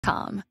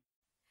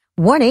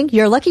Warning,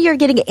 you're lucky you're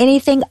getting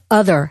anything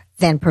other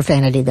than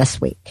profanity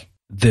this week.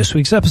 This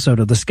week's episode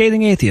of The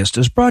Scathing Atheist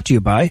is brought to you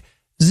by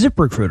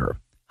ZipRecruiter,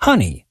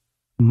 Honey,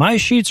 My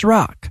Sheets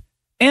Rock,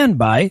 and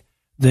by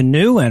the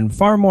new and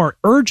far more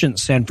urgent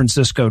San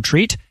Francisco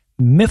treat,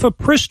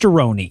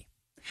 mifepristone.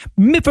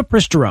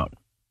 Mifepristone.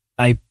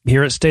 I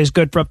hear it stays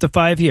good for up to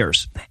 5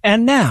 years.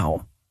 And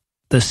now,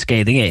 The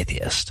Scathing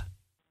Atheist.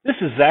 This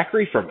is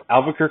Zachary from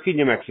Albuquerque,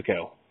 New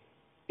Mexico.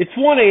 It's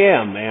 1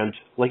 a.m. and,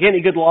 like any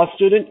good law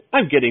student,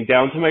 I'm getting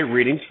down to my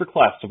readings for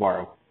class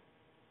tomorrow.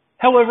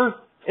 However,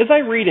 as I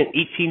read an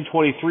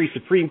 1823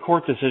 Supreme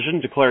Court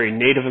decision declaring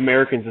Native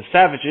Americans as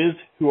savages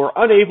who are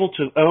unable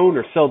to own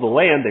or sell the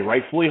land they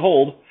rightfully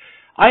hold,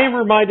 I am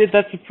reminded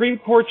that Supreme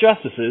Court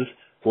justices,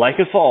 like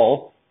us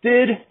all,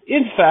 did,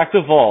 in fact,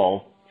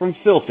 evolve from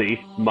filthy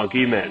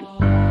monkey men.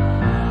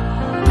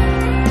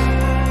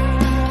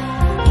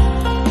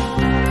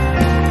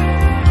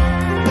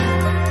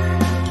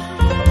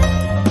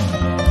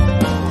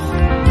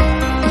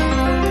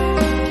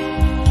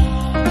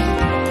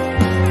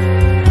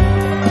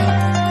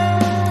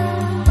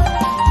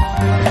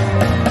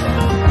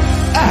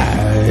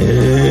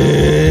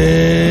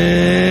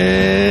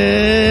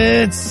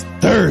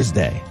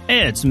 Thursday.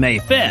 It's May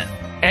 5th.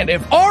 And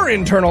if our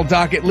internal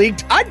docket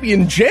leaked, I'd be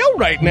in jail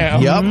right now.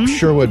 Yup,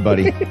 sure would,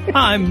 buddy.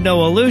 I'm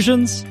No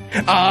Illusions.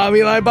 I'm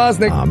Eli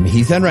Bosnick. I'm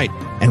Heath Enright,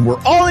 and we're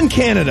all in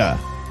Canada.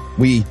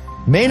 We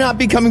may not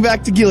be coming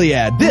back to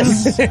Gilead.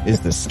 This is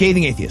The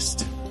Scathing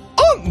Atheist.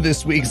 On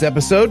this week's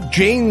episode,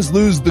 Jains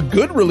lose the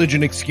good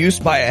religion excuse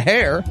by a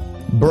hair.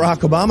 Barack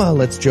Obama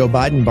lets Joe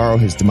Biden borrow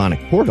his demonic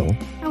portal.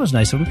 That was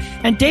nice of him.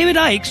 And David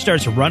Icke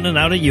starts running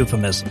out of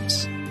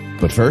euphemisms.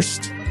 But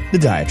first, the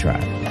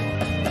diatribe.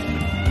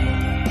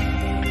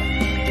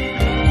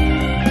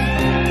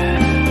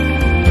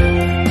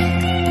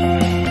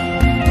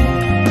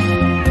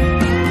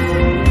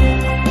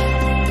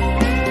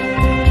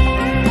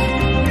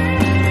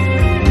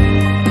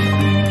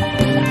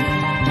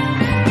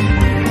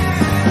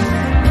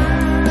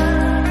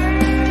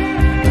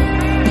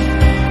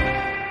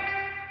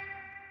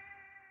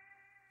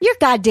 You're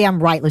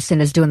goddamn right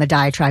Lucinda's doing the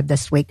diatribe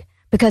this week.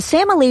 Because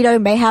Sam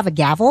Alito may have a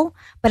gavel,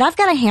 but I've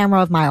got a hammer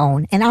of my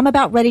own, and I'm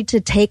about ready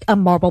to take a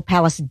marble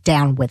palace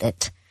down with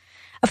it.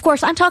 Of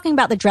course, I'm talking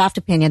about the draft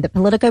opinion that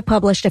Politico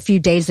published a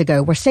few days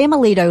ago, where Sam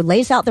Alito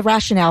lays out the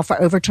rationale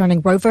for overturning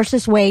Roe v.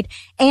 Wade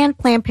and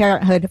Planned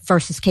Parenthood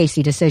v.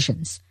 Casey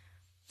decisions.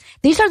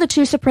 These are the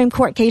two Supreme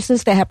Court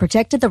cases that have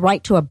protected the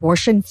right to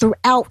abortion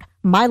throughout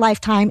my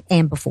lifetime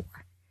and before.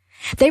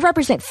 They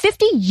represent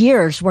 50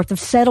 years worth of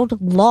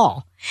settled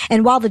law.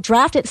 And while the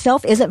draft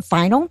itself isn't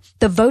final,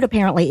 the vote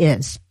apparently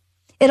is.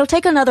 It'll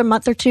take another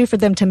month or two for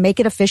them to make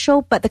it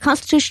official, but the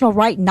constitutional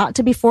right not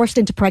to be forced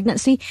into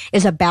pregnancy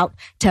is about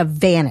to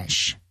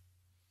vanish.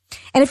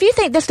 And if you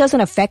think this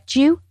doesn't affect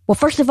you, well,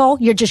 first of all,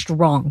 you're just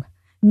wrong.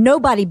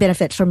 Nobody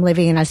benefits from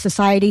living in a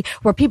society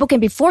where people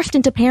can be forced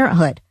into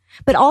parenthood.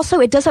 But also,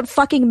 it doesn't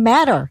fucking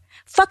matter.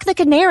 Fuck the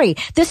canary.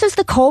 This is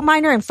the coal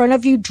miner in front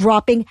of you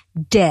dropping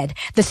dead.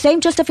 The same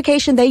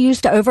justification they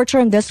used to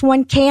overturn this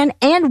one can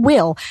and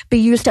will be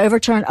used to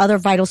overturn other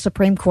vital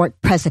Supreme Court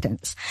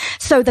precedents.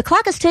 So the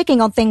clock is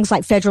ticking on things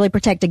like federally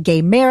protected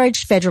gay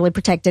marriage, federally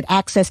protected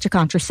access to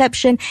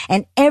contraception,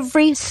 and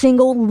every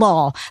single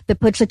law that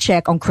puts a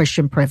check on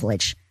Christian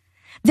privilege.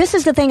 This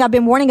is the thing I've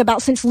been warning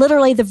about since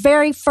literally the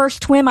very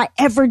first TWIM I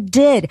ever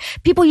did.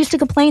 People used to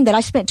complain that I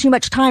spent too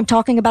much time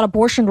talking about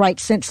abortion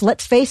rights since,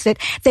 let's face it,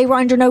 they were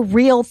under no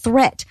real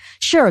threat.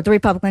 Sure, the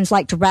Republicans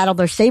like to rattle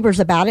their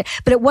sabers about it,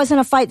 but it wasn't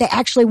a fight they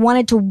actually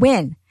wanted to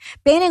win.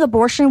 Banning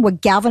abortion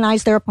would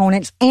galvanize their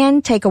opponents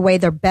and take away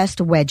their best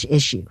wedge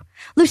issue.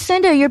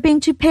 Lucinda, you're being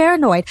too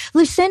paranoid.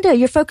 Lucinda,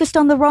 you're focused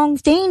on the wrong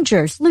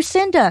dangers.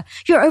 Lucinda,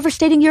 you're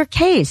overstating your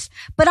case.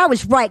 But I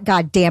was right,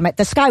 goddammit.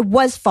 The sky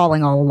was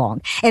falling all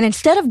along. And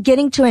instead of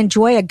getting to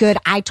enjoy a good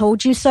I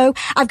told you so,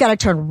 I've got to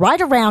turn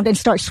right around and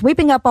start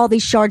sweeping up all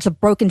these shards of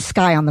broken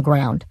sky on the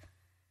ground.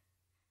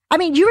 I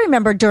mean, you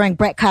remember during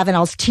Brett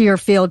Kavanaugh's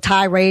tear-filled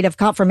tirade of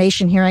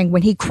confirmation hearing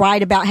when he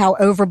cried about how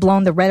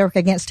overblown the rhetoric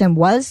against him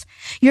was?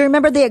 You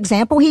remember the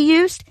example he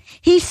used?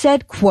 He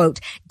said, quote,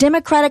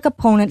 Democratic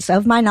opponents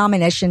of my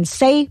nomination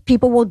say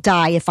people will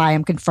die if I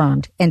am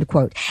confirmed, end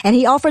quote. And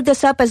he offered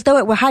this up as though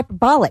it were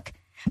hyperbolic.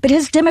 But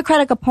his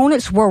Democratic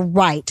opponents were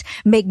right.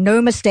 Make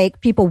no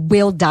mistake, people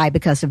will die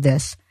because of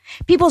this.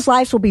 People's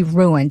lives will be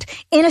ruined.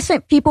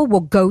 Innocent people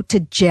will go to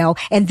jail.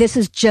 And this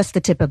is just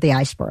the tip of the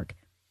iceberg.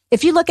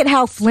 If you look at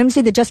how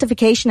flimsy the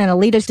justification in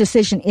Alito's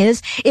decision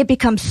is, it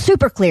becomes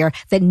super clear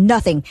that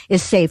nothing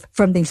is safe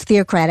from these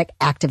theocratic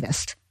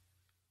activists.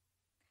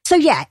 So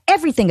yeah,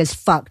 everything is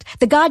fucked.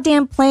 The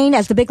goddamn plane,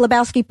 as the Big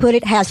Lebowski put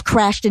it, has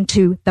crashed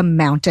into the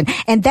mountain.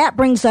 And that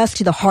brings us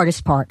to the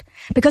hardest part.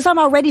 Because I'm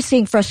already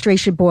seeing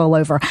frustration boil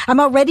over. I'm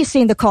already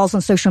seeing the calls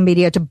on social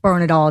media to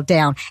burn it all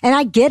down. And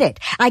I get it.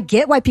 I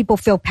get why people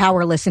feel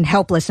powerless and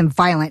helpless and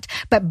violent.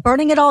 But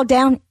burning it all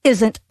down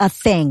isn't a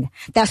thing.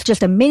 That's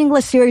just a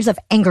meaningless series of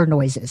anger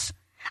noises.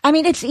 I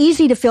mean, it's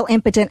easy to feel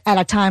impotent at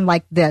a time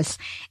like this.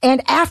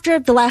 And after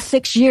the last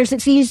 6 years,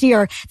 it's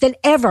easier than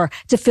ever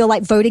to feel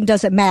like voting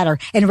doesn't matter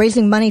and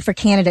raising money for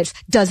candidates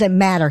doesn't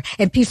matter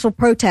and peaceful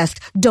protests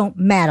don't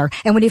matter.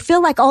 And when you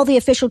feel like all the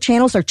official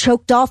channels are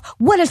choked off,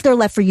 what is there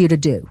left for you to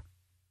do?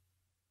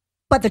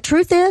 But the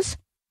truth is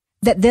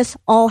that this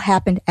all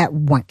happened at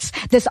once.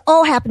 This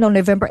all happened on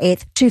November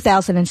 8th,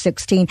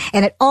 2016,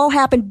 and it all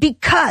happened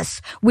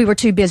because we were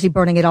too busy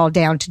burning it all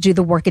down to do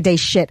the workaday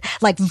shit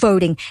like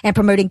voting and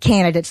promoting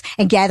candidates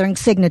and gathering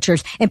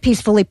signatures and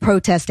peacefully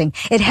protesting.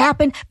 It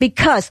happened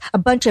because a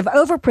bunch of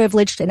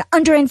overprivileged and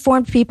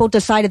underinformed people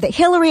decided that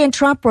Hillary and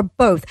Trump were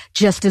both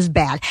just as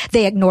bad.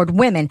 They ignored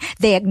women.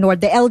 They ignored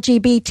the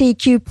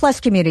LGBTQ plus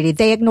community.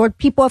 They ignored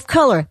people of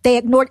color. They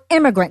ignored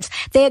immigrants.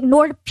 They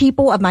ignored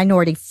people of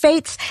minority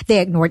faiths.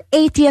 They ignored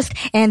atheists,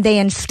 and they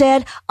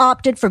instead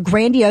opted for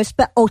grandiose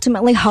but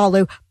ultimately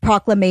hollow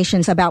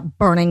proclamations about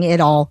burning it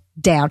all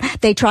down.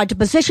 They tried to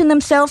position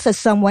themselves as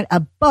someone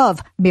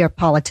above mere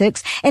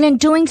politics, and in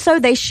doing so,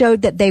 they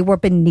showed that they were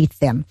beneath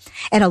them.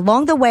 And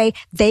along the way,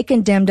 they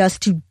condemned us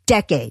to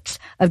decades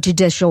of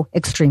judicial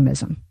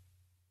extremism.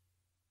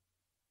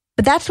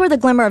 But that's where the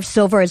glimmer of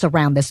silver is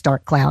around this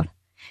dark cloud.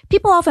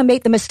 People often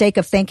make the mistake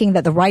of thinking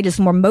that the right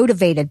is more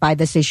motivated by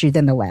this issue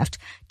than the left,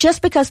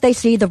 just because they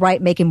see the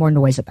right making more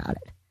noise about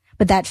it.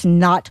 But that's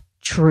not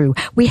true.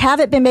 We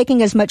haven't been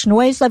making as much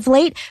noise of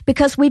late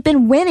because we've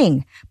been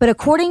winning. But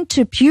according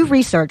to Pew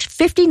Research,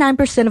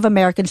 59% of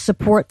Americans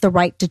support the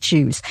right to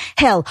choose.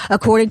 Hell,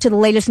 according to the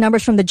latest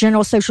numbers from the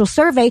General Social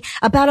Survey,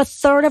 about a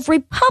third of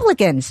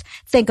Republicans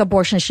think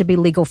abortion should be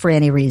legal for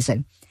any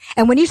reason.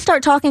 And when you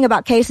start talking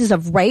about cases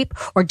of rape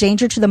or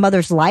danger to the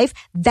mother's life,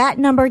 that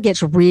number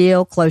gets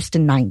real close to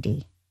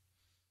 90.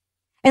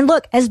 And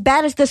look, as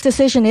bad as this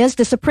decision is,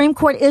 the Supreme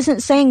Court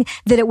isn't saying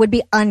that it would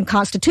be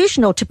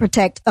unconstitutional to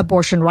protect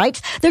abortion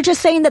rights. They're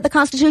just saying that the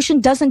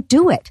Constitution doesn't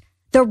do it.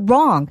 They're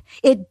wrong.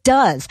 It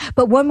does.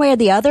 But one way or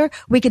the other,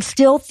 we could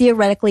still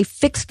theoretically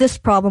fix this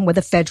problem with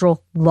a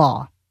federal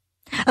law.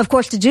 Of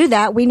course, to do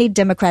that, we need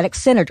Democratic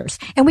senators,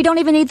 and we don't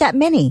even need that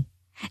many.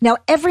 Now,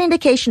 every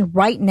indication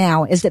right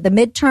now is that the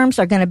midterms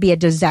are going to be a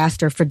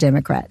disaster for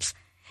Democrats.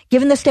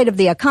 Given the state of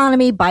the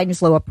economy,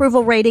 Biden's low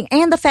approval rating,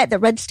 and the fact that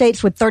red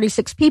states with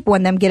 36 people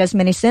in them get as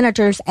many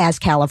senators as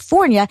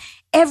California,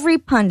 every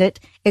pundit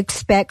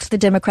expects the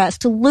Democrats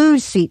to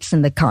lose seats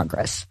in the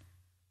Congress.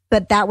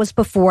 But that was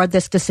before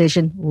this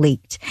decision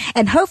leaked.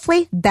 And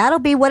hopefully that'll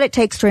be what it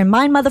takes to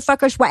remind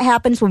motherfuckers what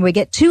happens when we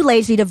get too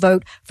lazy to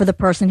vote for the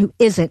person who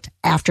isn't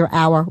after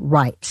our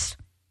rights.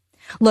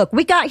 Look,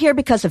 we got here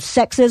because of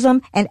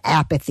sexism and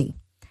apathy.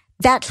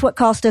 That's what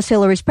cost us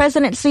Hillary's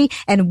presidency,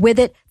 and with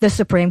it, the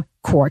Supreme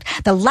Court.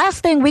 The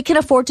last thing we can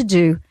afford to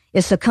do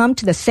is succumb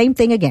to the same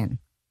thing again.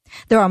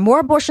 There are more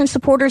abortion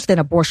supporters than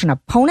abortion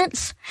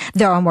opponents.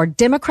 There are more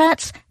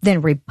Democrats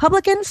than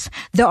Republicans.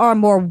 There are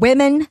more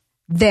women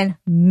than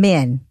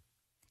men.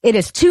 It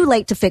is too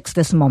late to fix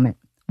this moment.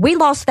 We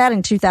lost that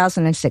in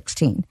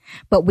 2016,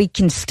 but we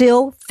can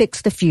still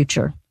fix the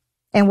future.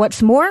 And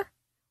what's more,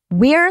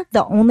 we're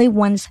the only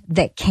ones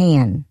that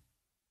can.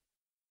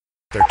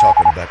 They're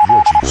talking about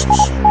your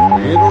Jesus.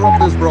 We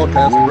interrupt this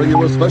broadcast and bring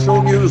you a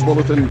special news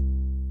bulletin.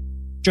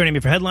 Joining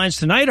me for headlines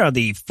tonight are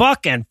the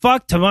fuck and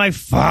fuck to my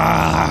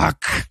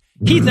fuck.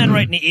 Heath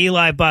Enright and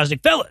Eli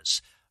Bosnick.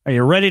 Fellas, are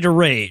you ready to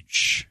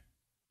rage?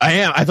 I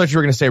am. I thought you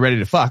were going to say ready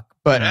to fuck,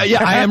 but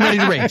yeah, I am ready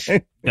to rage.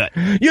 Good.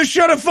 You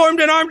should have formed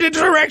an armed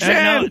insurrection.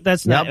 No,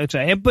 that's not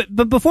okay.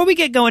 But before we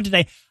get going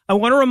today, I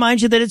want to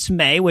remind you that it's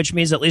May, which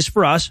means, at least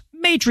for us,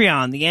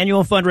 Matreon, the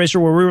annual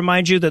fundraiser where we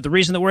remind you that the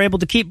reason that we're able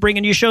to keep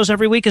bringing you shows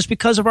every week is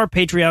because of our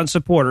Patreon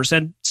supporters.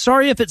 And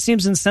sorry if it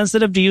seems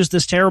insensitive to use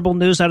this terrible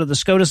news out of the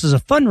SCOTUS as a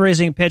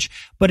fundraising pitch,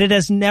 but it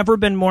has never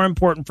been more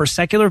important for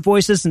secular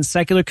voices and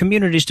secular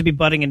communities to be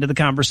butting into the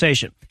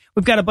conversation.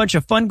 We've got a bunch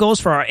of fun goals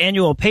for our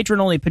annual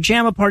patron-only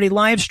pajama party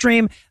live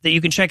stream that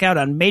you can check out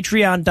on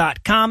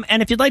Matreon.com.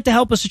 And if you'd like to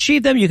help us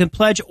achieve them, you can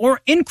pledge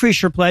or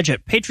increase your pledge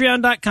at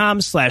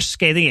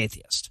Patreon.com/Scathing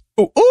Atheist.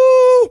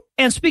 Ooh.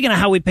 And speaking of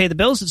how we pay the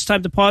bills, it's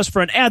time to pause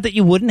for an ad that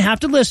you wouldn't have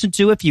to listen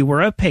to if you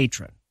were a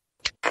patron.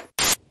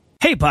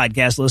 Hey,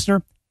 podcast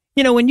listener.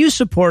 You know, when you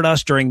support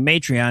us during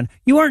Matreon,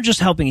 you aren't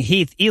just helping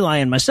Heath, Eli,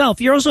 and myself.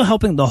 You're also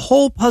helping the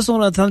whole Puzzle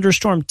in a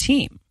Thunderstorm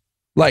team.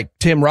 Like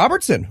Tim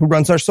Robertson, who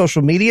runs our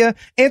social media,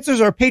 answers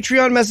our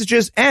Patreon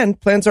messages, and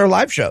plans our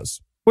live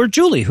shows. Or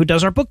Julie, who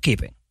does our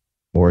bookkeeping.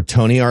 Or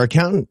Tony, our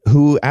accountant,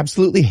 who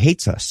absolutely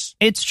hates us.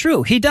 It's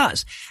true. He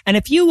does. And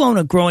if you own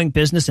a growing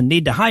business and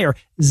need to hire,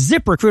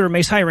 ZipRecruiter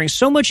makes hiring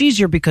so much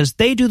easier because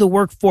they do the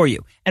work for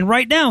you. And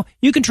right now,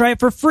 you can try it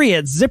for free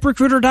at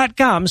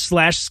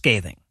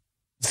ZipRecruiter.com/scathing.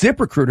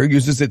 ZipRecruiter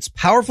uses its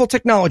powerful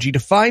technology to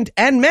find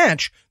and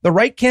match the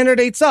right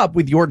candidates up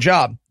with your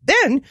job.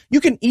 Then you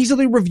can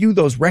easily review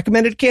those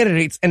recommended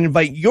candidates and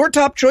invite your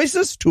top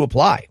choices to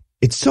apply.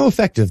 It's so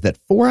effective that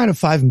 4 out of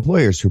 5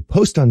 employers who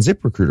post on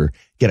ZipRecruiter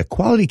get a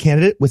quality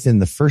candidate within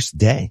the first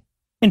day.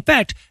 In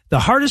fact,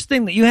 the hardest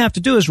thing that you have to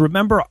do is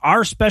remember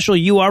our special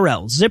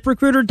URL,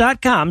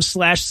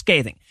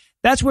 ZipRecruiter.com/scathing.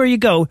 That's where you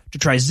go to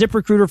try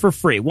ZipRecruiter for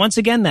free. Once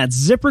again, that's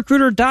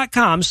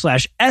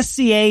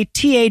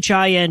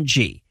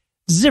ZipRecruiter.com/SCATHING.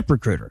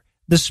 ZipRecruiter,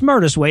 the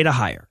smartest way to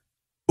hire.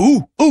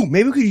 Ooh,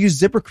 maybe we could use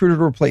ZipRecruiter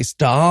to replace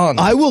Don.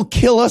 I will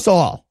kill us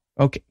all.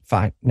 Okay,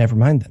 fine. Never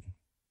mind then.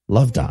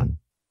 Love Don.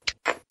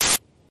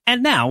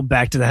 And now,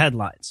 back to the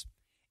headlines.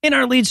 In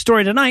our lead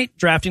story tonight,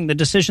 drafting the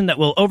decision that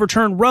will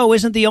overturn Roe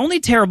isn't the only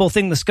terrible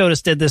thing the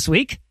SCOTUS did this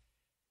week.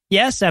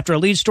 Yes, after a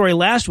lead story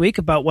last week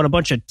about what a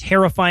bunch of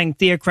terrifying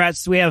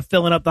theocrats we have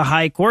filling up the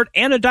high court,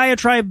 and a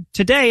diatribe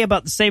today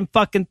about the same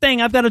fucking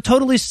thing, I've got a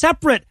totally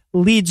separate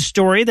lead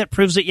story that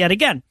proves it yet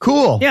again.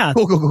 Cool. Yeah.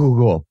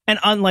 Cool. And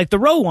unlike the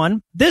Roe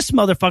one, this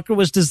motherfucker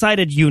was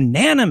decided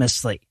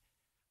unanimously.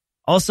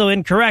 Also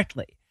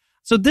incorrectly.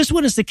 So this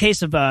one is the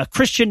case of a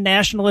Christian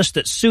nationalist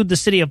that sued the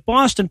city of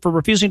Boston for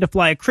refusing to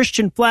fly a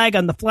Christian flag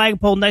on the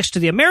flagpole next to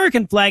the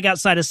American flag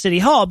outside of City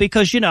Hall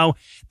because,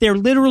 there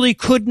literally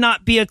could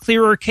not be a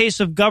clearer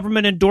case of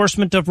government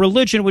endorsement of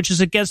religion, which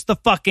is against the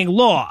fucking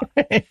law.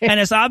 And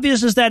as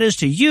obvious as that is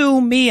to you,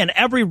 me, and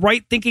every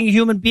right-thinking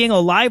human being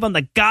alive on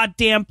the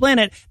goddamn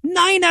planet,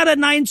 9 out of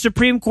 9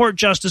 Supreme Court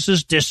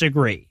justices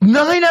disagree.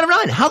 9 out of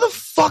 9. How the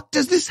fuck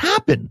does this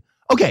happen?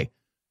 Okay,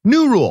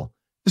 new rule.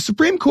 The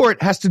Supreme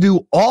Court has to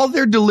do all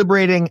their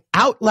deliberating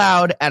out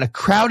loud at a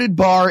crowded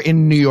bar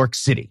in New York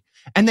City.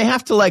 And they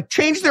have to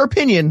change their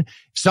opinion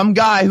if some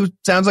guy who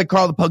sounds like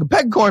Carl the Pug of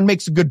Pegcorn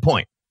makes a good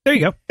point. There you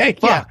go. Hey,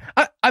 yeah,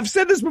 I've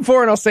said this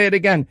before and I'll say it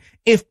again.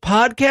 If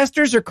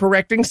podcasters are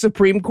correcting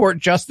Supreme Court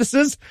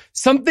justices,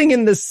 something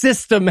in the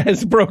system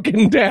has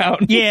broken down.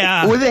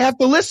 Yeah. Or they have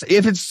to listen.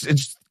 If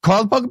it's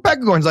Carl the Pug of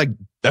Pegcorn's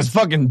that's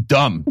fucking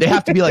dumb. They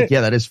have to be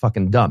yeah, that is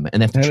fucking dumb.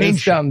 And they have to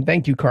change dumb.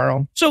 Thank you,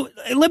 Carl. So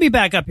let me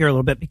back up here a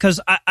little bit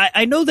because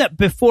I know that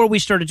before we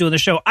started doing the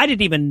show, I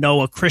didn't even know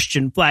a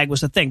Christian flag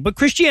was a thing. But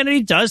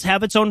Christianity does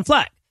have its own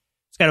flag.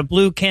 It's got a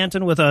blue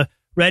canton with a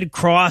red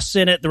cross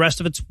in it. The rest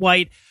of it's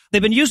white.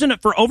 They've been using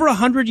it for over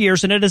 100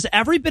 years, and it is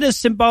every bit as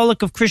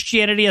symbolic of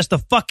Christianity as the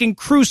fucking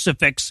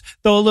crucifix,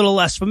 though a little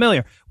less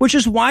familiar, which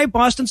is why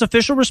Boston's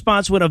official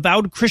response when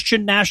avowed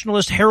Christian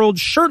nationalist Harold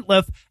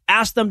Shurtleff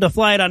asked them to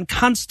fly it on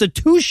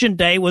Constitution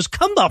Day was,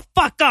 come the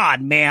fuck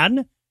on,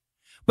 man.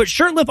 But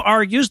Shurtleff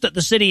argues that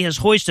the city has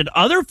hoisted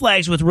other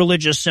flags with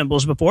religious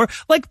symbols before,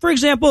 like, for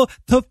example,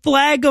 the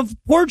flag of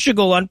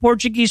Portugal on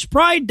Portuguese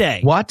Pride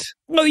Day. What?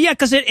 Oh, yeah,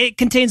 because it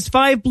contains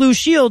 5 blue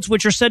shields,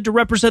 which are said to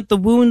represent the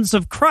wounds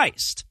of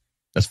Christ.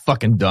 That's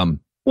fucking dumb.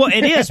 Well,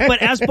 it is,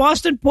 but as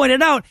Boston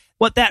pointed out,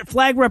 what that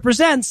flag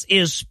represents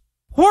is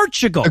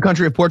Portugal. The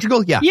country of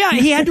Portugal? Yeah. Yeah,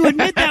 he had to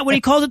admit that when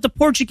he called it the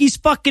Portuguese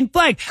fucking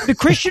flag. The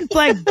Christian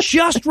flag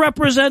just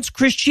represents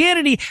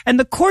Christianity, and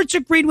the courts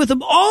agreed with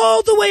him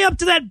all the way up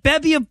to that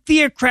bevy of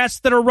theocrats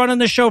that are running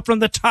the show from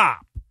the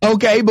top.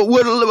 Okay, but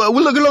look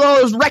at all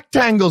those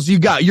rectangles you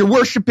got. You're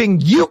worshiping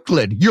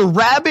Euclid. You're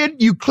rabid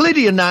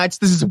Euclideanites.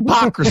 This is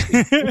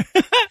hypocrisy.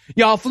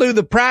 Y'all flew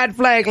the pride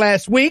flag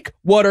last week.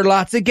 What are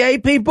lots of gay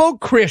people?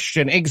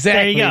 Christian.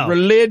 Exactly. There you go.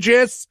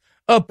 Religious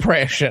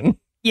oppression.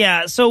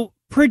 Yeah, so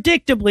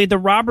predictably, the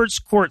Roberts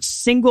Court's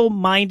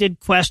single-minded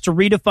quest to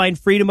redefine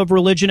freedom of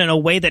religion in a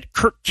way that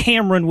Kirk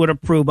Cameron would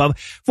approve of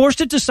forced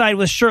it to side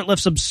with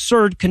Shurtleff's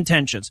absurd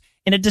contentions.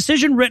 In a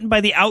decision written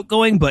by the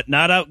outgoing but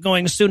not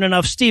outgoing soon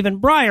enough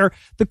Stephen Breyer,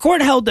 the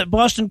court held that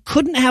Boston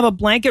couldn't have a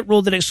blanket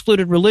rule that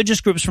excluded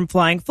religious groups from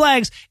flying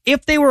flags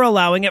if they were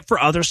allowing it for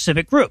other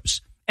civic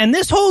groups. And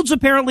this holds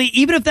apparently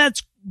even if that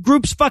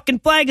group's fucking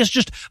flag is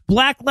just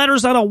black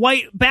letters on a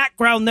white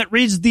background that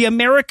reads "The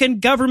American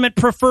government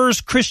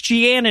prefers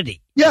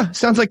Christianity." Yeah,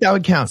 sounds like that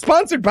would count.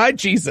 Sponsored by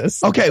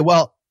Jesus. Okay,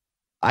 well,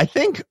 I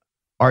think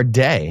our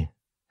day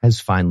has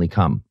finally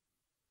come.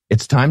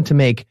 It's time to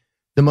make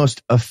the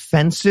most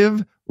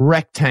offensive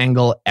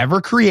rectangle ever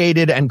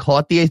created and call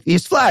it the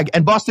atheist flag.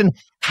 And Boston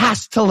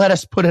has to let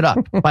us put it up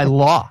by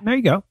law. There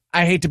you go.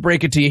 I hate to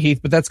break it to you,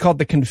 Heath, but that's called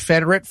the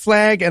Confederate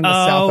flag, and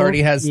the South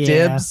already has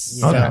dibs.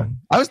 Yeah. Okay.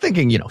 I was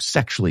thinking,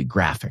 sexually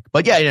graphic.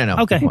 But yeah, no.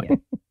 Okay.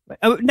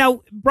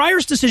 Now,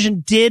 Breyer's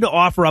decision did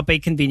offer up a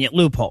convenient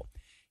loophole.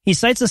 He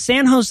cites a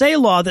San Jose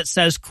law that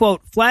says,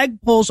 quote,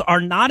 flagpoles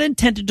are not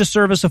intended to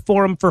serve as a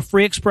forum for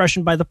free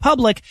expression by the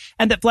public,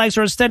 and that flags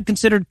are instead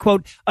considered,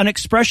 quote, an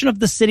expression of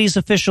the city's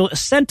official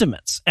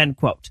sentiments, end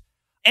quote.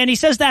 And he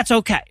says that's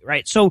okay,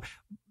 right? So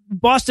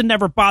Boston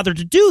never bothered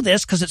to do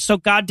this because it's so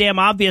goddamn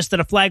obvious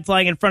that a flag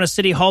flying in front of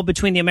City Hall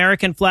between the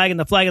American flag and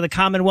the flag of the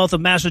Commonwealth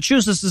of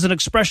Massachusetts is an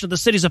expression of the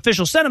city's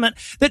official sentiment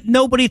that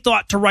nobody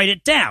thought to write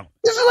it down.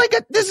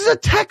 This is a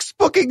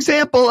textbook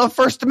example of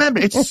First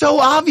Amendment. It's so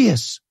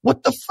obvious.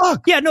 What the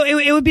fuck? Yeah, no,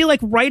 it would be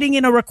like writing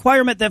in a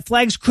requirement that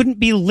flags couldn't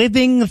be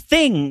living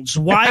things.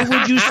 Why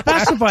would you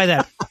specify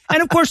that?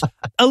 And of course,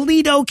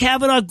 Alito,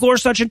 Kavanaugh,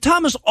 Gorsuch, and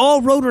Thomas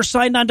all wrote or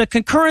signed on to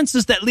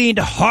concurrences that leaned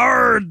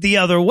hard the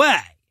other way.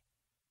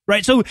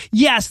 Right. So,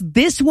 yes,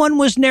 this one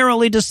was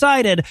narrowly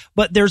decided,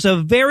 but there's a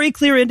very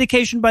clear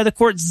indication by the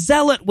court's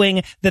zealot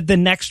wing that the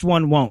next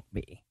one won't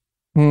be.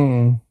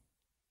 And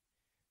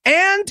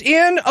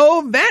in,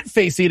 that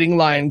face-eating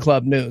Lion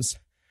Club news.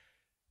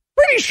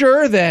 Pretty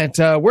sure that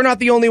we're not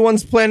the only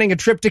ones planning a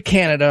trip to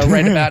Canada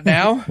right about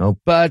now. Nope.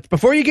 But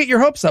before you get your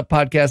hopes up,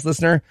 podcast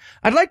listener,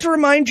 I'd like to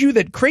remind you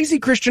that crazy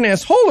Christian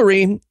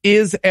assholery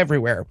is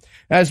everywhere.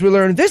 As we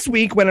learned this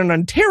week when an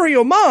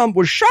Ontario mom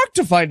was shocked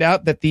to find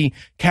out that the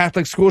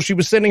Catholic school she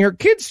was sending her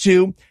kids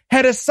to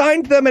had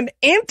assigned them an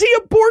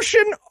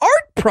anti-abortion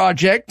art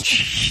project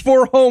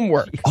for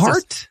homework.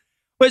 Art?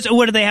 So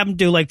what do they have them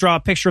do? Like draw a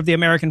picture of the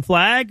American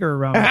flag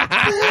or?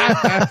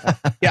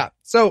 Yeah.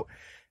 So,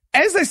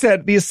 as I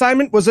said, the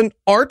assignment was an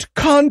art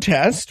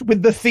contest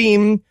with the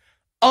theme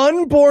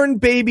Unborn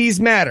Babies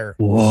Matter.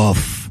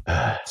 Woof.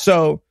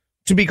 So,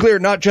 to be clear,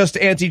 not just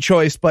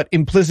anti-choice, but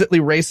implicitly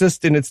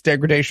racist in its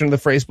degradation of the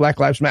phrase Black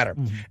Lives Matter.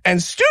 Mm-hmm.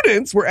 And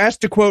students were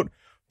asked to, quote,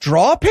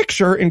 draw a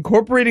picture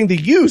incorporating the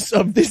use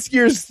of this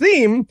year's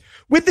theme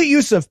with the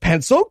use of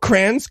pencil,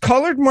 crayons,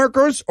 colored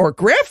markers, or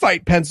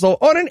graphite pencil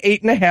on an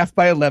 8.5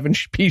 by 11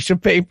 piece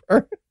of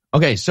paper.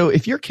 Okay, so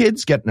if your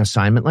kids get an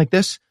assignment like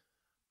this,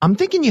 I'm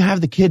thinking you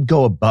have the kid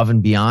go above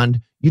and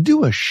beyond. You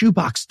do a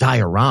shoebox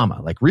diorama,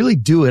 like really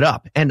do it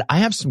up. And I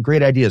have some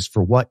great ideas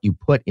for what you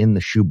put in the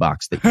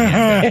shoebox that you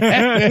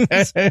hand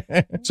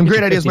out. Some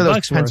great ideas where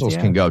those pencils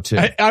can go too.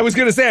 I was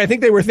going to say, I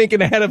think they were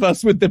thinking ahead of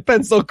us with the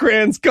pencil,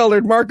 crayons,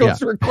 colored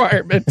markers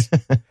requirement.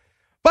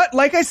 But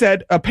like I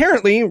said,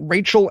 apparently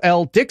Rachel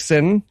L.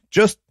 Dixon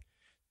just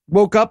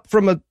woke up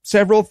from a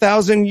several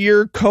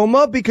thousand-year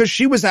coma because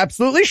she was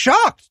absolutely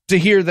shocked to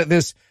hear that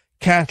this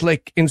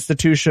Catholic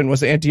institution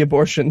was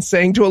anti-abortion,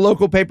 saying to a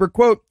local paper,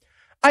 quote,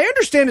 I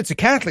understand it's a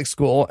Catholic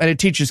school and it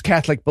teaches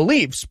Catholic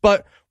beliefs,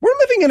 but we're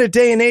living in a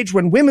day and age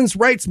when women's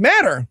rights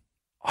matter.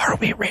 Are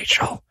we,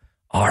 Rachel?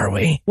 Are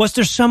we? Was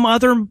there some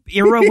other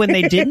era when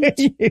they didn't?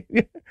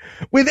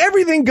 With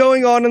everything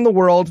going on in the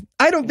world,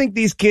 I don't think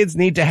these kids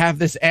need to have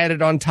this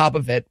added on top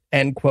of it,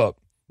 end quote.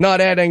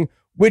 Not adding,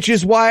 which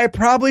is why I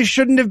probably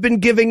shouldn't have been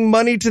giving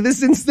money to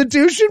this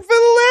institution for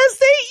the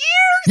last 8 years.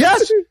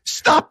 Yes.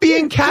 Stop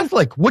being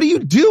Catholic. What are you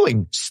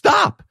doing?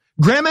 Stop.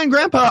 Grandma and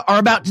Grandpa are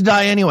about to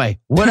die anyway.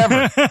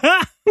 Whatever.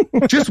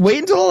 Just wait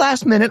until the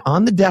last minute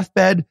on the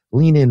deathbed,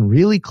 lean in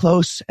really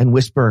close and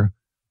whisper,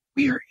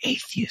 we're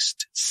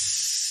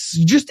atheists.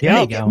 Just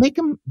make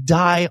them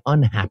die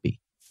unhappy.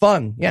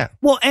 Fun. Yeah.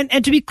 Well,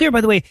 and to be clear,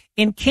 by the way,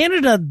 in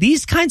Canada,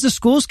 these kinds of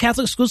schools,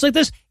 Catholic schools like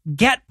this,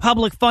 get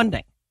public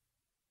funding.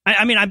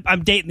 I mean,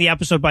 I'm dating the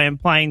episode by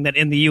implying that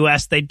in the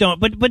U.S. they don't,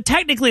 but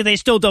technically they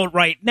still don't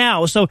right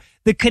now. So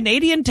the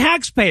Canadian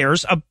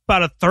taxpayers,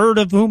 about a third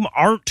of whom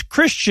aren't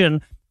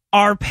Christian,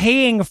 are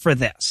paying for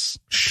this.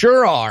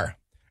 Sure are.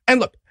 And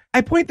look, I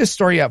point this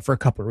story out for a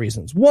couple of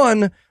reasons.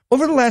 One,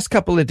 over the last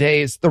couple of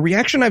days, the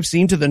reaction I've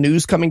seen to the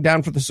news coming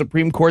down from the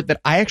Supreme Court that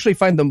I actually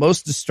find the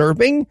most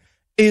disturbing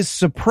is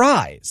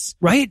surprise.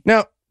 Right?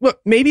 Now, look,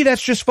 maybe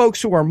that's just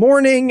folks who are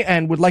mourning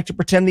and would like to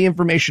pretend the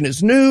information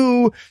is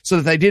new so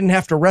that they didn't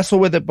have to wrestle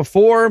with it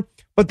before.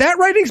 But that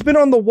writing's been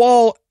on the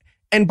wall,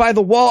 and by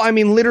the wall, I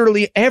mean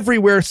literally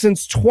everywhere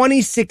since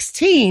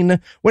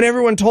 2016 when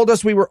everyone told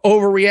us we were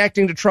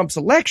overreacting to Trump's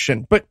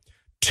election. But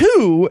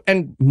two,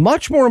 and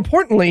much more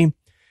importantly,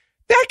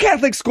 that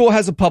Catholic school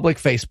has a public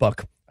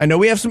Facebook. I know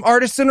we have some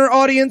artists in our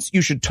audience.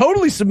 You should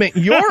totally submit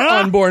your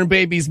Unborn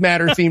Babies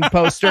Matter themed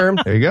poster.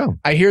 There you go.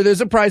 I hear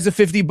there's a prize of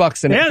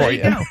 $50 in it for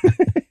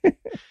you.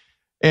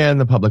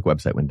 And the public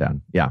website went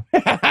down. Yeah.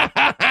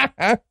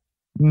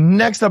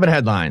 Next up in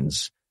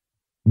headlines,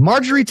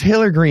 Marjorie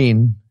Taylor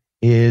Greene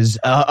is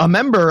a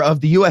member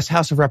of the U.S.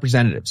 House of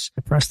Representatives.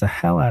 Depress the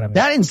hell out of me.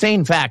 That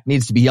insane fact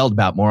needs to be yelled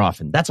about more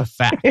often. That's a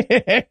fact.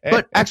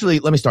 But actually,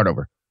 let me start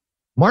over.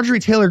 Marjorie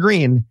Taylor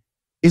Greene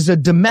is a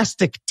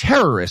domestic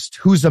terrorist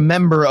who's a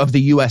member of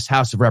the U.S.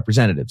 House of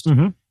Representatives.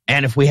 Mm-hmm.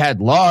 And if we had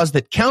laws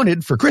that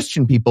counted for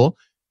Christian people,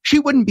 she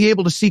wouldn't be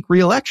able to seek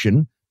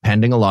re-election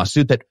pending a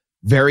lawsuit that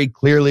very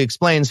clearly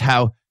explains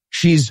how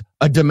she's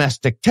a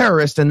domestic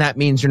terrorist, and that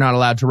means you're not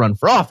allowed to run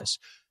for office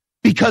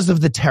because of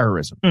the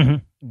terrorism.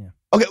 Mm-hmm. Yeah.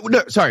 Okay,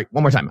 no, sorry,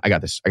 one more time. I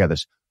got this.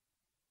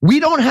 We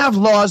don't have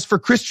laws for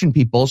Christian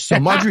people, so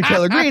Marjorie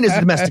Taylor Greene is a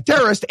domestic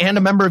terrorist and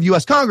a member of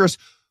U.S. Congress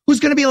who's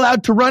going to be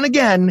allowed to run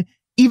again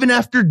even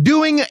after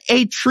doing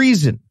a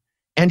treason.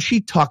 And she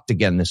talked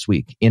again this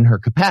week in her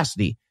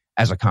capacity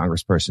as a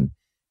congressperson.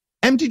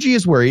 MTG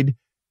is worried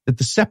that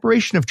the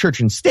separation of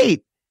church and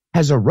state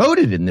has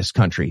eroded in this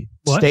country.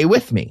 What? Stay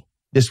with me.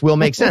 This will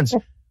make sense.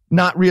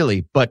 Not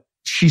really, but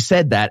she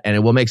said that, and it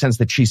will make sense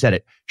that she said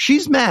it.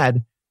 She's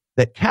mad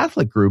that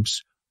Catholic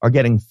groups are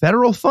getting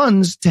federal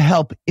funds to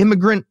help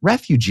immigrant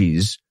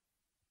refugees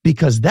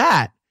because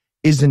that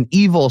is an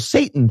evil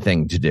Satan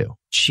thing to do.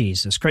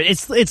 Jesus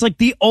Christ. It's like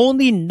the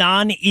only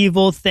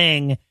non-evil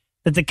thing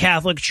that the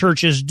Catholic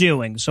Church is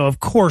doing. So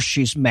of course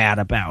she's mad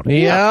about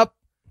it. Yep.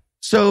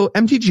 So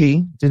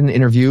MTG did an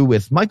interview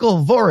with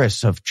Michael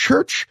Voris of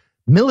Church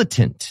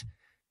Militant.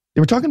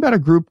 They were talking about a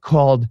group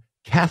called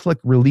Catholic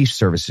Relief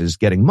Services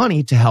getting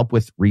money to help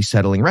with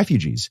resettling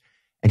refugees.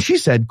 And she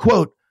said,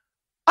 quote,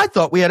 I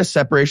thought we had a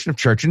separation of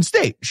church and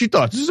state. She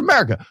thought this is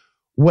America.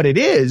 What it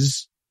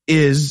is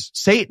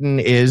Satan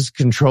is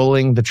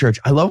controlling the church.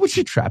 I love when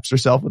she traps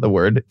herself with a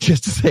word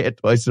just to say it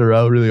twice in a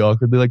row, really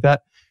awkwardly like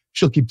that.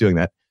 she'll keep doing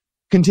that.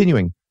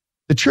 Continuing,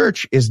 the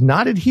church is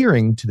not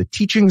adhering to the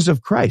teachings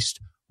of Christ.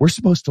 We're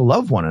supposed to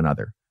love one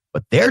another,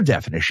 but their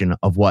definition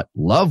of what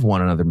love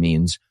one another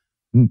means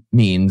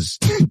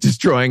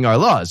destroying our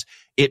laws.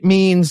 It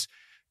means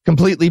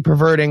completely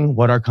perverting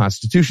what our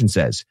Constitution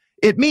says.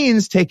 It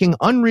means taking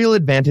unreal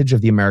advantage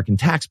of the American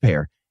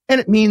taxpayer. And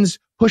it means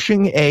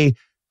pushing a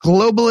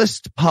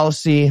globalist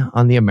policy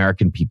on the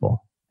American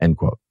people. End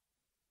quote.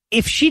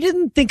 If she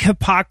didn't think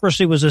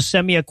hypocrisy was a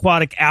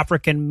semi-aquatic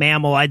African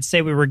mammal, I'd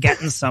say we were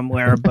getting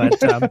somewhere,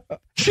 but...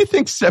 She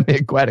thinks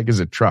semi-aquatic is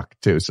a truck,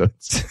 too, so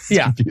it's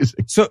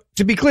confusing. So,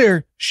 to be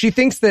clear, she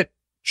thinks that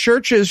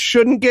churches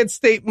shouldn't get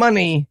state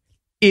money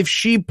if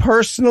she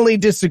personally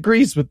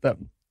disagrees with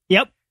them.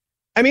 Yep.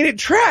 I mean, it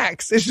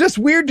tracks. It's just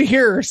weird to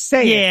hear her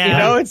say it, you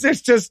know?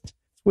 It's just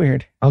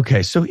weird.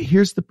 Okay, so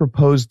here's the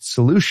proposed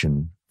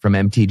solution from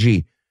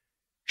MTG.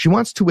 She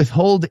wants to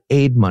withhold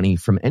aid money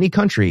from any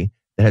country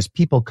that has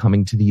people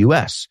coming to the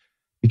U.S.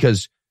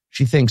 because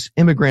she thinks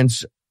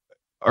immigrants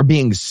are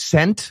being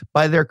sent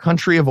by their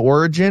country of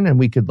origin and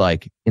we could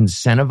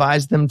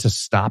incentivize them to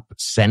stop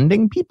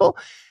sending people.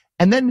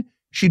 And then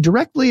she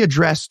directly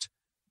addressed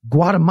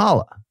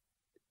Guatemala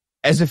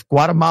as if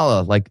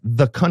Guatemala,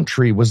 the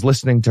country, was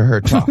listening to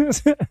her talk.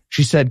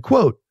 She said,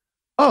 quote,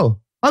 "Oh,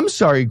 I'm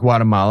sorry,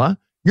 Guatemala.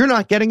 You're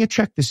not getting a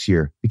check this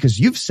year because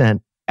you've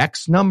sent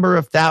X number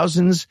of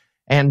thousands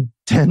and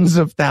tens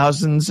of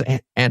thousands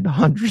and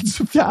hundreds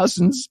of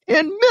thousands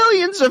and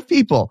millions of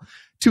people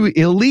to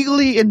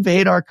illegally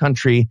invade our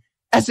country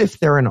as if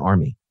they're an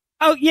army."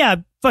 Oh, yeah.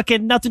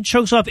 Fucking nothing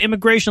chokes off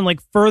immigration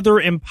like further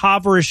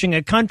impoverishing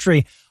a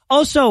country.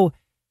 Also,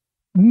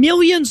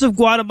 millions of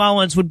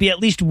Guatemalans would be at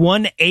least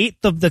 1/8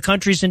 of the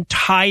country's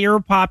entire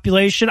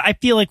population. I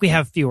feel like we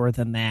have fewer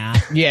than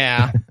that.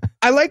 Yeah.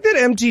 I like that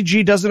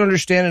MTG doesn't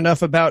understand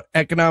enough about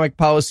economic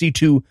policy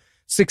to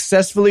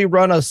successfully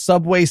run a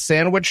Subway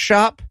sandwich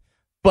shop,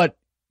 but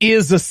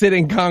is a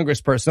sitting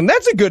congressperson.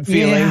 That's a good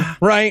feeling,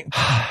 right?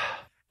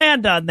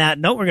 And on that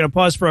note, we're going to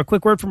pause for a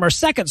quick word from our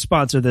second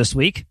sponsor this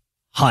week,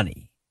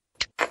 Honey.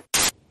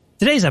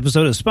 Today's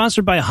episode is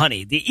sponsored by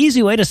Honey, the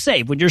easy way to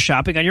save when you're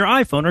shopping on your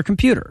iPhone or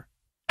computer.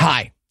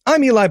 Hi,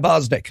 I'm Eli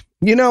Bosnick.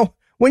 You know,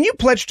 when you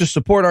pledge to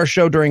support our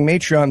show during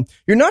Patreon,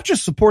 you're not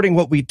just supporting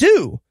what we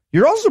do,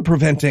 you're also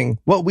preventing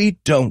what we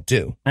don't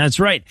do. That's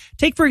right.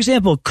 Take, for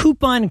example,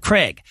 Coupon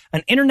Craig,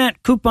 an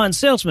internet coupon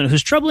salesman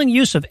whose troubling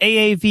use of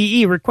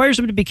AAVE requires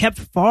him to be kept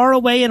far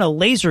away in a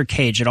laser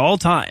cage at all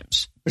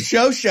times.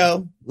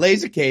 Show,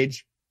 laser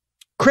cage.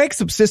 Craig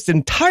subsists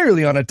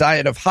entirely on a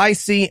diet of high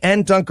C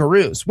and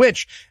Dunkaroos,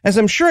 which, as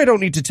I'm sure I don't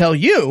need to tell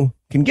you,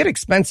 can get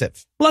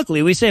expensive.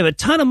 Luckily, we save a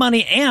ton of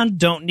money and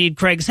don't need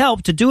Craig's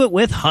help to do it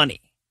with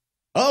Honey.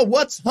 Oh,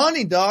 what's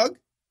Honey, dog?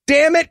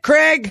 Damn it,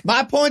 Craig!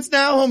 My points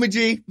now, homie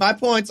G. My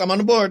points. I'm on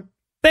the board.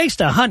 Thanks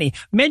to Honey,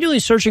 manually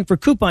searching for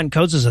coupon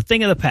codes is a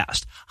thing of the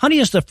past. Honey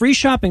is the free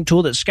shopping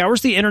tool that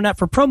scours the internet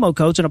for promo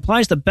codes and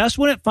applies the best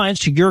one it finds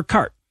to your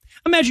cart.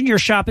 Imagine you're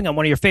shopping on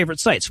one of your favorite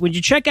sites. When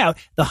you check out,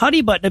 the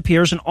Honey button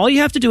appears and all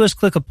you have to do is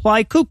click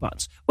Apply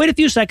Coupons. Wait a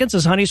few seconds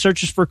as Honey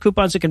searches for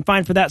coupons it can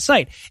find for that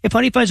site. If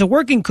Honey finds a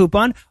working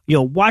coupon,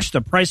 you'll watch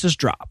the prices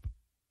drop.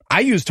 I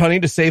used Honey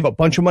to save a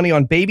bunch of money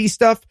on baby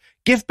stuff,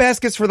 gift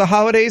baskets for the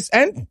holidays,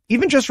 and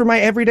even just for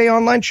my everyday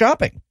online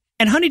shopping.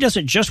 And Honey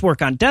doesn't just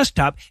work on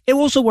desktop, it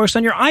also works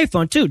on your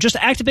iPhone too. Just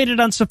activate it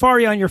on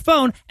Safari on your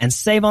phone and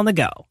save on the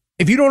go.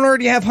 If you don't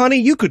already have Honey,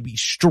 you could be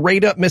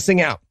straight up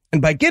missing out.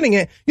 And by getting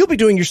it, you'll be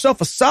doing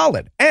yourself a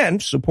solid and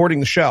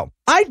supporting the show.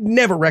 I'd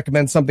never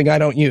recommend something I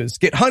don't use.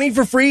 Get Honey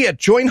for free at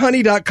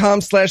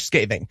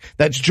joinhoney.com/scathing.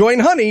 That's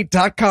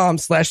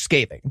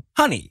joinhoney.com/scathing.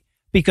 Honey,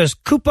 because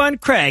Coupon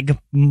Craig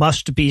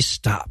must be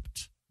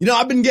stopped. You know,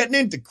 I've been getting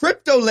into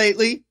crypto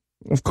lately.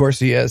 Of course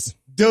he is.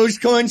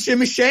 Dogecoin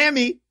shimmy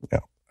shammy. Oh,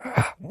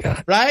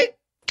 God. Right?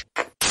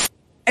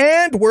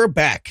 And we're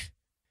back.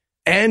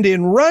 And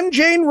in Run,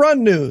 Jane,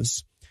 Run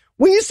news,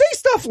 when you say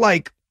stuff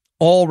like,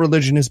 all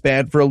religion is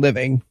bad for a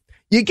living,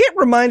 you get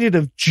reminded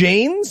of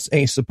Jains,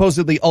 a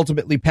supposedly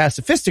ultimately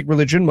pacifistic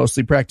religion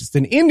mostly practiced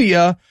in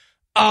India,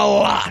 a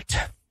lot.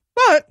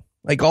 But,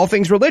 like all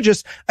things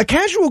religious, a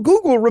casual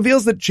Google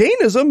reveals that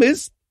Jainism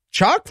is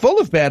chock full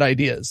of bad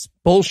ideas,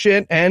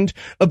 bullshit, and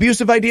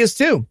abusive ideas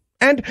too.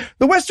 And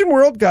the Western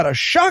world got a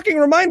shocking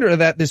reminder of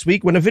that this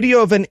week when a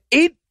video of an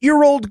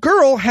 8-year-old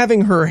girl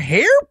having her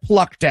hair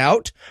plucked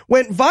out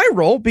went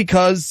viral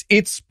because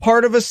it's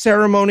part of a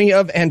ceremony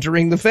of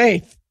entering the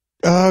faith.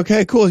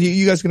 Okay, cool.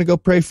 You guys gonna go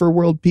pray for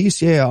world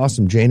peace? Yeah,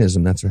 awesome.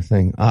 Jainism, that's our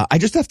thing. I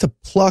just have to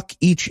pluck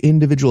each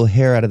individual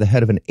hair out of the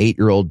head of an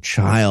 8-year-old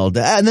child,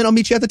 and then I'll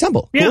meet you at the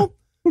temple. Yeah. Cool?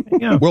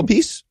 Yeah. World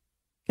peace?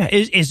 Yeah.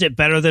 Is it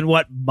better than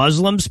what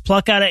Muslims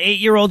pluck out of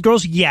 8-year-old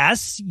girls?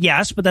 Yes,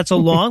 but that's a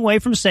long way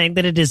from saying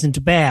that it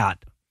isn't bad.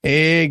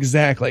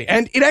 Exactly.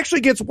 And it actually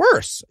gets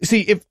worse.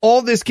 See, if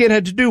all this kid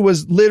had to do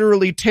was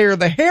literally tear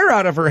the hair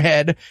out of her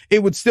head,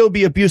 it would still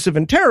be abusive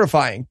and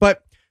terrifying.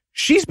 But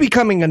she's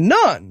becoming a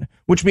nun,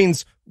 which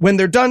means when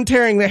they're done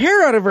tearing the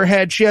hair out of her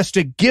head, she has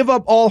to give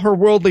up all her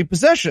worldly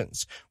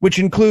possessions, which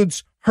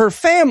includes her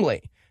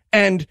family.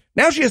 And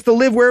now she has to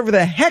live wherever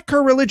the heck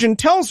her religion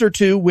tells her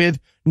to, with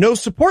no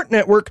support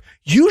network,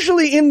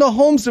 usually in the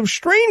homes of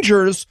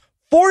strangers,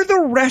 for the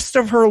rest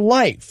of her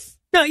life.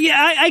 No,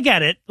 yeah, I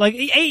get it. Like,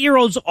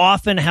 8-year-olds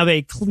often have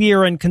a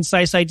clear and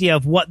concise idea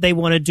of what they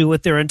want to do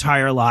with their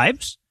entire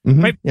lives.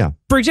 Mm-hmm. Right? Yeah.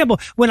 For example,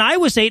 when I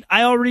was 8,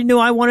 I already knew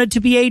I wanted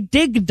to be a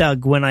dig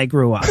dug when I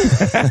grew up.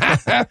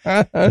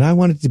 And I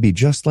wanted to be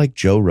just like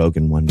Joe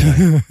Rogan one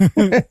day.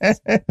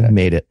 I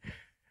made it.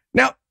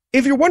 Now,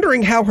 if you're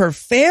wondering how her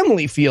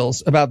family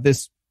feels about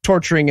this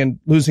torturing and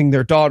losing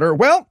their daughter,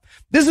 well,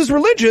 this is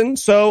religion,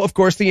 so of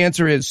course the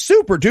answer is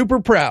super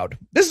duper proud.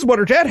 This is what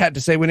her dad had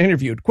to say when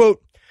interviewed.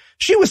 Quote,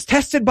 "She was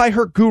tested by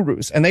her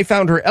gurus, and they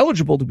found her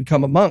eligible to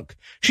become a monk.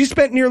 She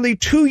spent nearly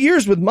 2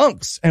 years with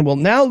monks and will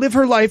now live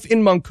her life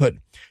in monkhood.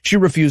 She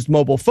refused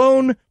mobile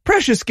phone,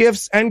 precious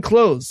gifts, and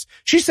clothes.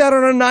 She sat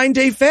on a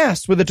 9-day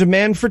fast with a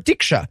demand for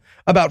diksha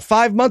about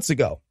 5 months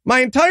ago. My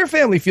entire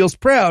family feels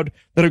proud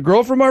that a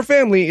girl from our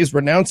family is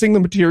renouncing the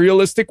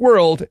materialistic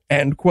world,"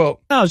 end quote.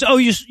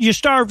 You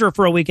starved her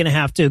for a week and a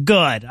half, too.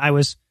 Good. I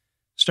was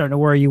starting to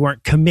worry you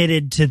weren't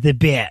committed to the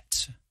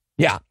bit.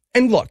 Yeah,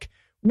 and look,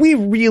 we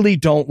really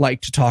don't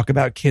like to talk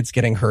about kids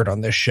getting hurt on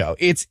this show.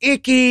 It's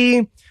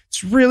icky.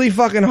 It's really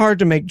fucking hard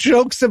to make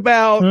jokes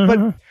about.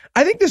 But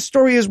I think this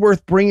story is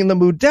worth bringing the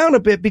mood down a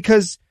bit,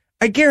 because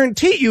I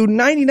guarantee you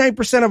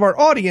 99% of our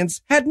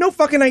audience had no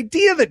fucking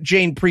idea that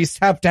Jain priests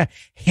have to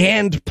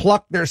hand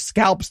pluck their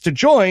scalps to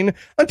join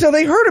until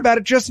they heard about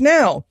it just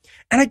now.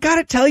 And I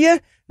gotta tell you,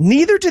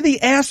 neither do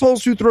the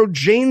assholes who throw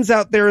Jains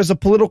out there as a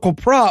political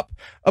prop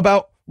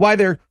about why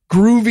their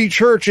groovy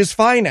church is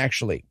fine,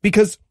 actually,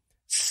 because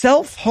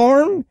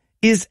self-harm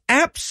is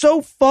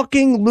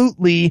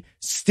abso-fucking-lutely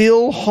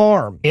still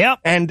harm. Yep.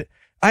 And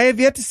I have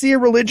yet to see a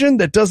religion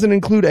that doesn't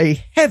include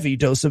a heavy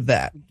dose of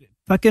that.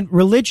 Fucking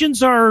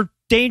religions are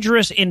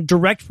dangerous in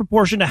direct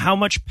proportion to how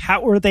much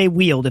power they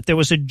wield. If there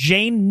was a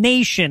Jain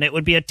nation, it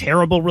would be a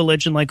terrible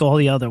religion like all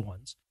the other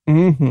ones.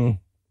 Mm-hmm.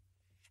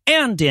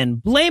 And in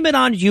Blame It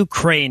on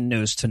Ukraine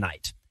news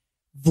tonight,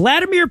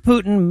 Vladimir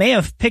Putin may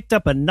have picked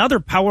up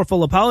another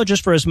powerful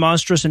apologist for his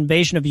monstrous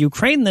invasion of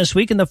Ukraine this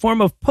week in the form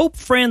of Pope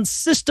Fran's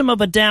System of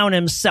a Down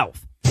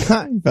himself. You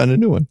found a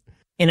new one.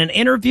 In an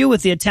interview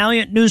with the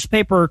Italian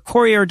newspaper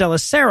Corriere della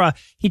Sera,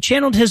 he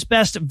channeled his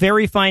best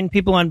very fine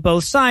people on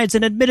both sides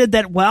and admitted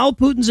that while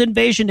Putin's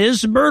invasion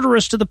is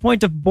murderous to the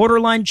point of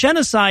borderline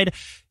genocide,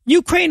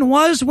 Ukraine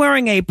was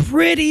wearing a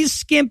pretty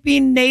skimpy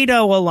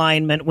NATO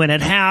alignment when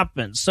it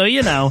happened. So,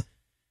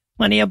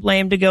 plenty of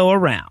blame to go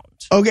around.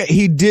 Okay,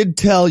 he did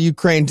tell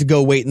Ukraine to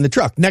go wait in the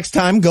truck. Next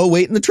time, go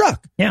wait in the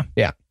truck.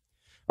 Yeah.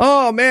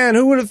 Oh, man,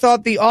 who would have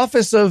thought the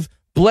office of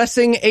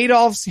blessing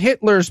Adolf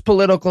Hitler's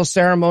political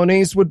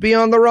ceremonies would be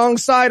on the wrong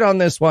side on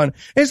this one?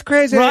 It's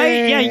crazy.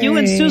 Right? Yeah, you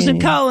and Susan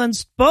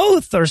Collins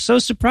both are so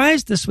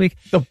surprised this week.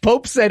 The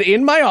Pope said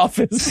in my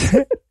office.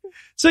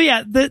 So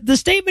yeah, the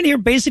statement here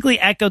basically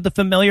echoed the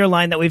familiar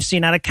line that we've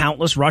seen out of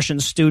countless Russian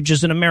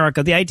stooges in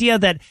America. The idea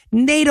that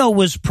NATO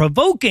was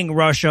provoking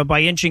Russia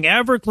by inching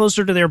ever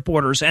closer to their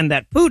borders, and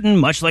that Putin,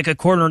 much like a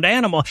cornered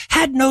animal,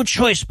 had no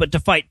choice but to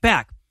fight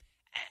back.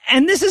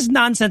 And this is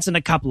nonsense in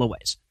a couple of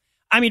ways.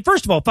 I mean,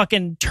 first of all,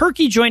 fucking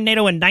Turkey joined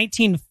NATO in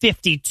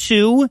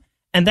 1952,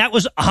 and that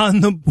was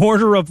on the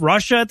border of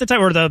Russia at the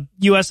time, or the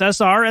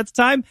USSR at the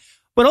time.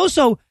 But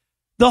also,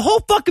 the whole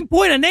fucking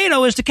point of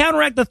NATO is to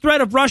counteract the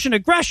threat of Russian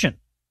aggression.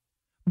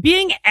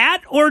 Being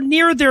at or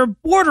near their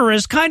border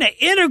is kind of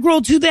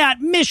integral to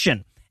that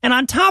mission. And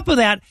on top of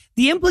that,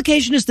 the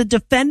implication is that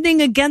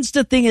defending against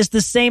a thing is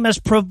the same as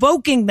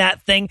provoking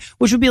that thing,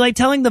 which would be like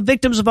telling the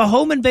victims of a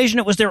home invasion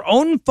it was their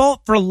own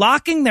fault for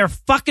locking their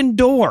fucking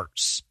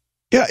doors.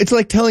 Yeah, it's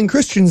like telling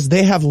Christians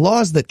they have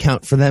laws that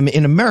count for them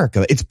in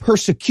America. It's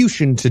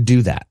persecution to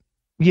do that.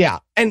 Yeah.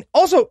 And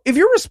also, if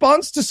your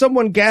response to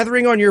someone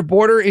gathering on your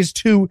border is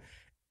to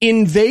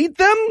invade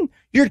them,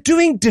 you're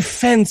doing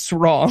defense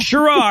wrong.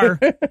 Sure are.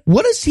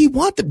 What does he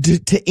want them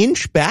to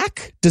inch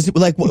back? Does it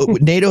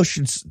NATO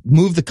should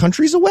move the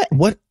countries away?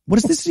 What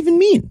does this even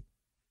mean?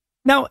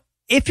 Now,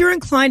 if you're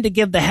inclined to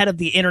give the head of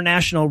the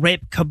international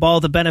rape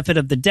cabal the benefit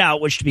of the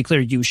doubt, which to be clear,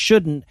 you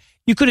shouldn't,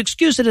 you could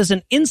excuse it as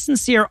an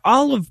insincere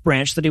olive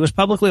branch that he was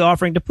publicly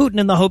offering to Putin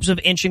in the hopes of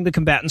inching the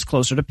combatants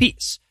closer to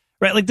peace.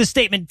 Right? Like, the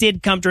statement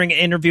did come during an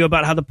interview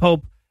about how the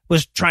Pope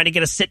was trying to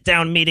get a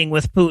sit-down meeting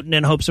with Putin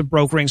in hopes of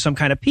brokering some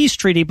kind of peace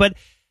treaty. But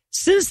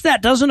since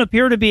that doesn't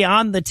appear to be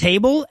on the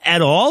table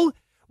at all,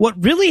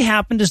 what really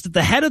happened is that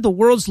the head of the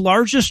world's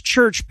largest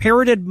church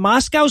parroted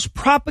Moscow's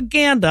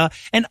propaganda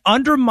and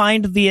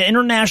undermined the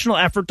international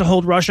effort to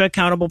hold Russia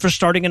accountable for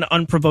starting an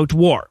unprovoked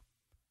war.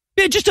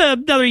 Yeah, just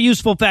another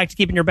useful fact to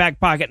keep in your back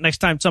pocket next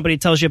time somebody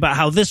tells you about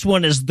how this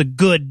one is the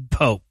good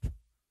Pope.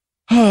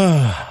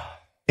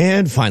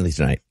 And finally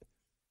tonight,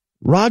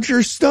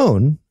 Roger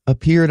Stone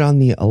appeared on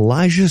the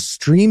Elijah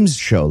Streams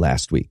show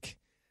last week.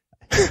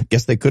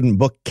 Guess they couldn't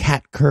book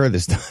Kat Kerr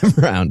this time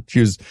around. She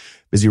was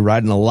busy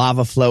riding a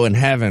lava flow in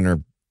heaven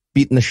or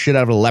beating the shit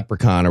out of a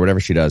leprechaun or whatever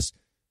she does.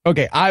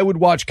 Okay, I would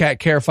watch Kat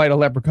Kerr fight a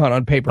leprechaun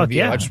on pay-per-view.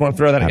 Yeah. I just want to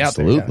throw that out there.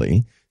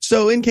 Absolutely.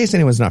 So in case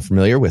anyone's not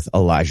familiar with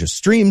Elijah's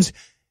streams,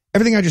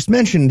 everything I just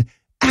mentioned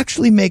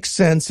actually makes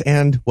sense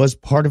and was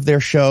part of their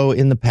show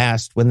in the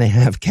past when they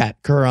have Kat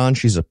Kerr on.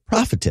 She's a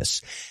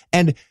prophetess.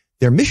 And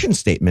their mission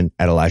statement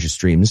at Elijah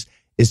Streams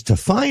is to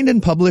find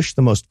and publish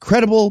the most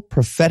credible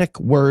prophetic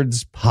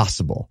words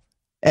possible.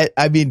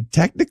 I mean,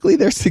 technically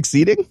they're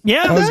succeeding.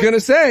 Yeah. I was going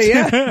to say,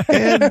 yeah.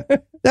 And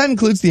that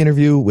includes the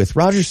interview with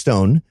Roger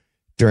Stone,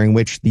 during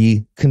which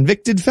the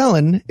convicted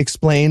felon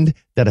explained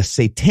that a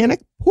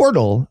satanic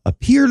portal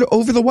appeared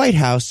over the White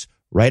House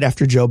right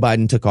after Joe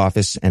Biden took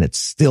office, and it's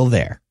still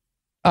there.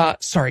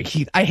 Sorry,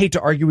 Heath, I hate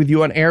to argue with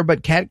you on air,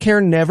 but Kat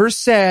Kerr never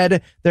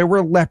said there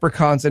were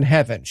leprechauns in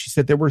heaven. She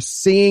said they were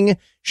seeing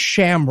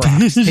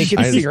shamrocks. Take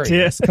it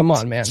serious. Come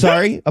on, man.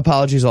 Sorry,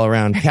 apologies all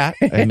around, Kat.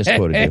 I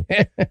misquoted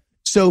you.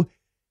 So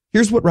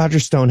here's what Roger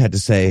Stone had to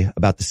say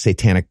about the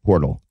satanic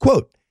portal.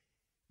 Quote,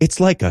 "It's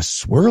like a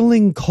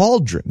swirling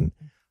cauldron.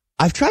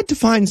 I've tried to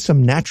find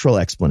some natural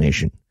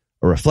explanation,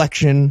 a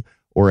reflection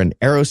or an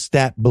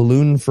aerostat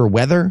balloon for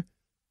weather.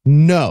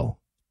 No."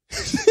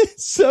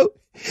 So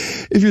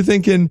if you're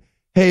thinking,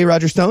 hey,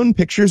 Roger Stone,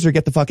 pictures or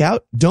get the fuck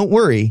out, don't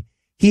worry.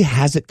 He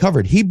has it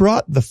covered. He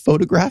brought the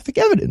photographic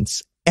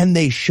evidence and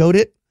they showed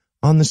it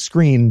on the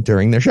screen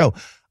during their show.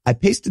 I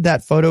pasted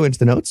that photo into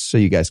the notes so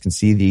you guys can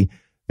see the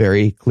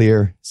very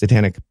clear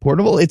satanic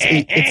portal. It's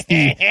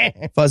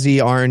the fuzzy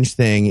orange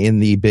thing in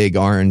the big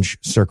orange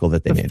circle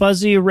that they made.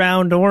 Fuzzy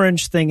round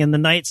orange thing in the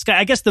night sky.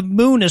 I guess the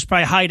moon is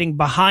probably hiding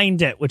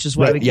behind it, which is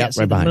why we can't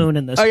see the moon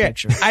in this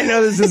picture. I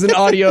know this is an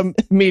audio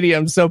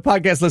medium, so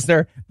podcast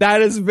listener,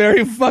 that is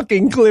very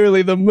fucking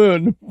clearly the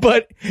moon.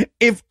 But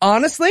if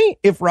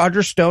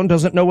Roger Stone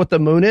doesn't know what the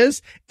moon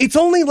is, it's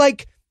only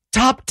like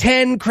top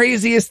 10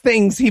 craziest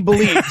things he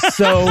believes.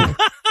 So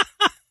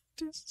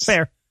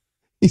fair.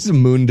 He's a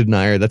moon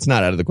denier. That's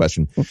not out of the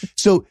question.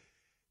 So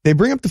they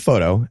bring up the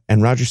photo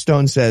and Roger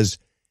Stone says,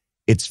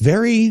 it's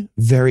very,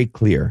 very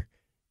clear.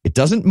 It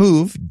doesn't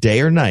move day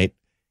or night.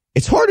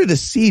 It's harder to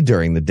see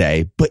during the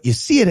day, but you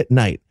see it at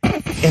night.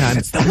 And I'm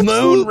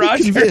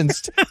absolutely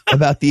convinced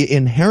about the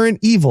inherent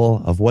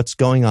evil of what's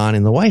going on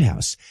in the White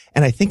House.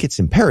 And I think it's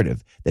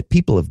imperative that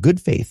people of good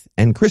faith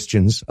and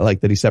Christians, I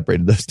like that he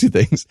separated those two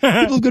things,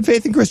 people of good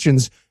faith and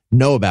Christians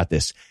know about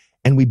this.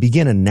 And we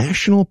begin a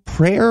national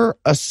prayer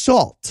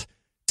assault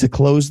to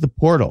close the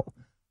portal.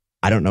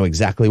 I don't know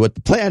exactly what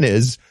the plan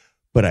is,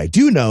 but I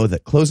do know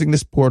that closing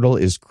this portal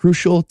is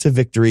crucial to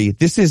victory.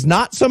 This is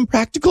not some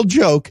practical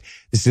joke.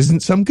 This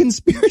isn't some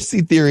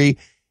conspiracy theory.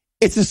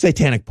 It's a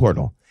satanic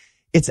portal.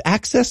 It's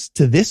access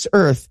to this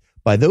earth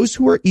by those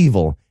who are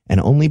evil,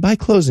 and only by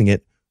closing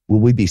it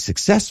will we be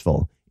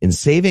successful in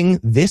saving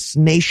this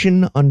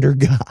nation under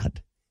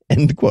God.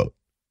 End quote.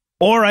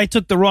 Or I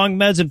took the wrong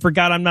meds and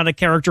forgot I'm not a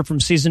character from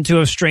season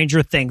 2 of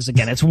Stranger Things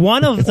again. It's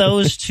one of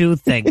those two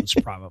things,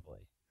 probably.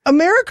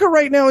 America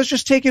right now is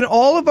just taking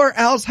all of our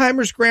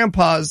Alzheimer's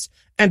grandpas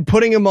and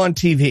putting them on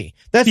TV.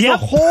 That's the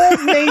whole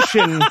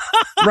nation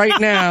right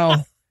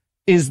now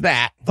is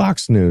that.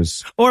 Fox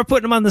News. Or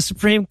putting them on the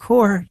Supreme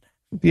Court.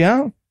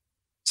 Yeah.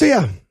 So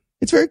yeah,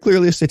 it's very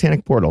clearly a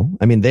satanic portal.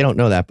 I mean, they don't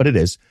know that, but it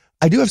is.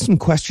 I do have some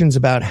questions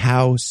about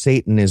how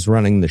Satan is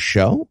running the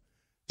show.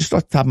 Just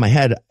off the top of my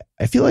head,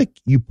 I feel like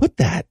you put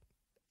that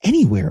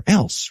anywhere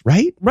else,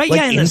 right? Right, like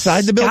yeah,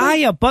 inside the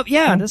building. Above,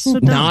 yeah, that's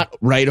so dumb. Not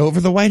right over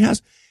the White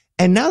House.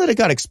 And now that it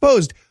got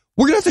exposed,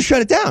 we're going to have to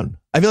shut it down.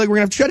 I feel like we're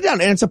going to have to shut it down.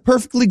 And it's a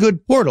perfectly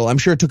good portal. I'm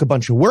sure it took a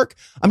bunch of work.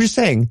 I'm just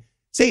saying,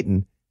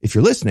 Satan, if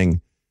you're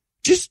listening,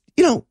 just,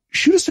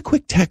 shoot us a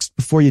quick text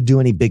before you do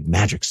any big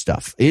magic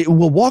stuff.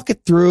 We'll walk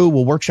it through.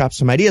 We'll workshop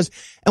some ideas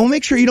and we'll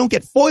make sure you don't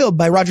get foiled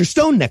by Roger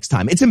Stone next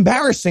time. It's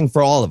embarrassing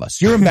for all of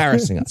us. You're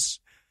embarrassing us.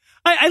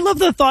 I love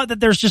the thought that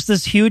there's just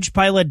this huge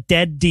pile of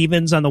dead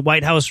demons on the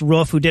White House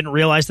roof who didn't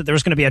realize that there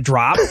was going to be a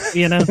drop,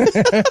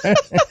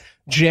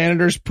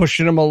 Janitors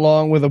pushing them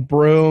along with a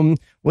broom.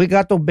 We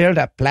got to build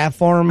a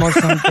platform or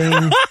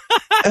something.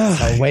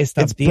 It's a waste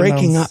of demons.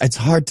 Breaking up. It's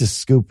hard to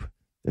scoop.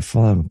 They're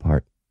falling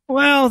apart.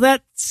 Well,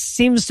 that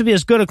seems to be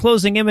as good a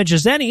closing image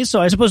as any, so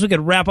I suppose we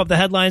could wrap up the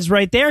headlines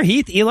right there.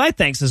 Heath, Eli,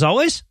 thanks as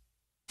always.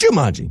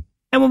 Jumanji.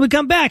 And when we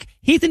come back,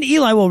 Heath and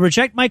Eli will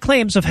reject my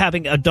claims of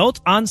having adult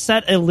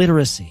onset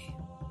illiteracy.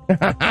 Hey,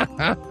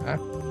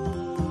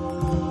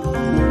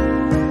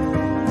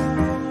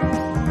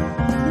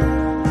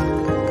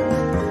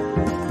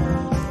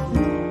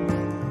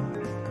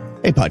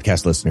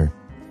 podcast listener.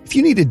 If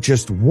you needed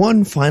just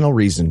one final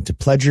reason to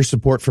pledge your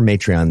support for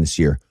Matreon this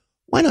year,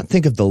 why not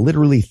think of the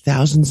literally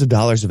thousands of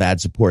dollars of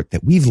ad support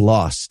that we've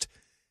lost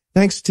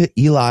thanks to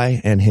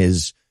Eli and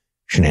his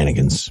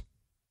shenanigans.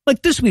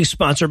 Like this week's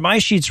sponsor, My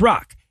Sheets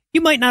Rock. You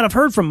might not have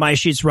heard from My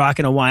Sheets Rock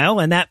in a while,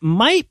 and that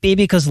might be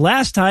because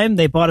last time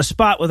they bought a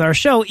spot with our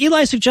show,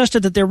 Eli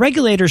suggested that their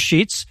regulator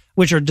sheets,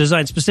 which are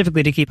designed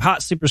specifically to keep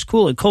hot sleepers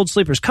cool and cold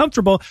sleepers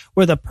comfortable,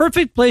 were the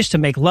perfect place to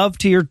make love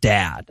to your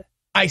dad.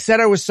 I said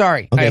I was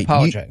sorry. Okay, I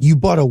apologize. You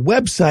bought a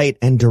website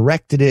and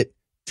directed it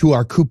to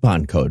our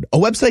coupon code, a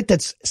website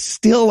that's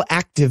still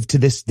active to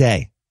this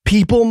day.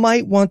 people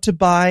might want to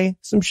buy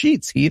some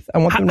sheets, Heath. I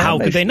want them to have How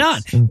could they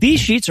not? These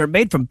sheets are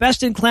made from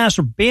best-in-class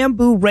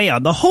bamboo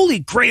rayon, the holy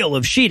grail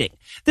of sheeting.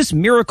 This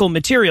miracle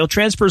material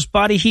transfers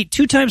body heat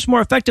 2 times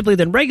more effectively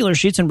than regular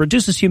sheets and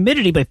reduces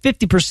humidity by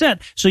 50%,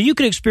 so you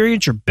can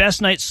experience your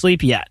best night's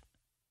sleep yet.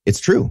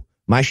 It's true.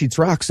 My Sheets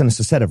Rock sent us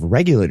a set of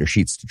regulator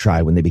sheets to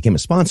try when they became a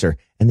sponsor,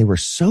 and they were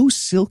so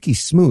silky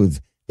smooth,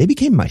 they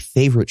became my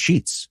favorite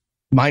sheets.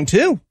 Mine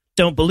too.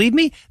 Don't believe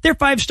me? Their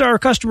 5-star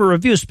customer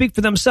reviews speak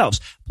for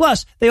themselves.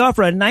 Plus, they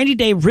offer a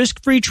 90-day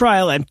risk-free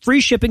trial and free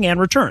shipping and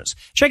returns.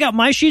 Check out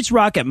My Sheets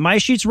Rock at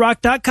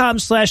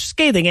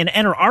mysheetsrock.com/scathing and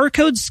enter our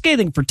code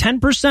scathing for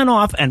 10%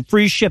 off and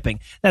free shipping.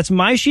 That's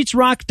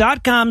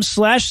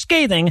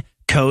mysheetsrock.com/scathing,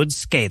 code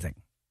scathing.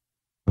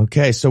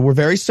 Okay, so we're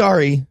very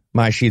sorry,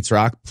 My Sheets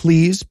Rock.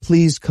 Please,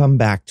 please come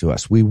back to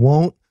us. We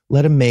won't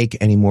let them make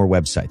any more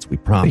websites. We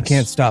promise. They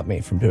can't stop me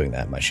from doing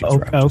that, My Sheets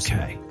Rock.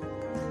 Okay.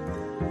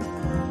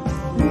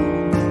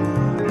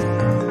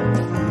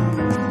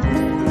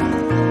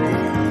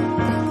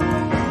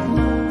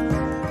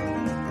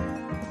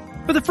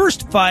 For the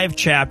first 5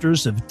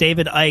 chapters of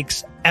David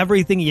Icke's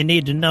Everything You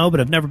Need to Know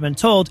But Have Never Been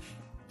Told,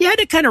 you had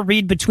to kind of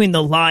read between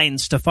the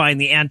lines to find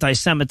the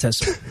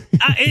anti-Semitism.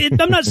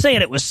 I'm not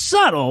saying it was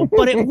subtle,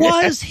 but it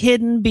was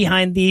hidden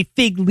behind the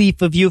fig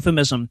leaf of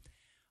euphemism.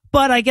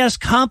 But I guess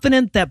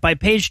confident that by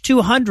page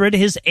 200,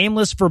 his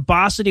aimless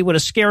verbosity would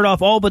have scared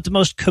off all but the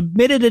most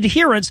committed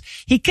adherents,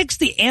 he kicks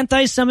the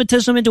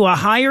anti-Semitism into a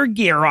higher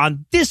gear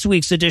on this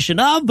week's edition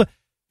of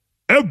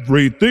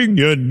Everything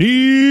You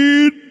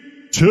Need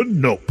to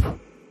Know.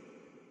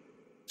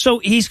 So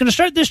he's going to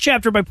start this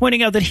chapter by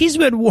pointing out that he's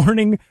been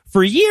warning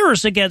for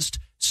years against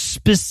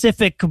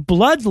specific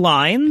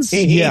bloodlines.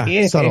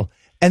 Yeah, subtle.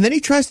 And then he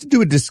tries to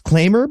do a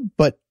disclaimer,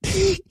 but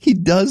he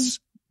does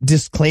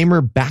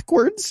disclaimer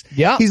backwards.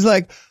 Yeah. He's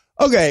like,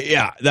 okay,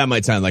 yeah, that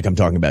might sound like I'm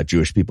talking about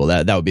Jewish people.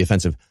 That would be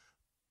offensive.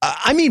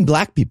 I mean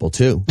black people,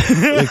 too.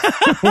 Like,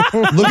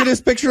 look at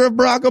this picture of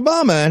Barack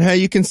Obama and how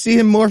you can see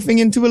him morphing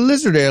into a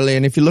lizard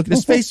alien if you look at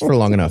his face for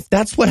long enough.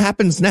 That's what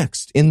happens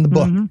next in the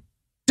book. Mm-hmm.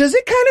 Does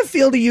it kind of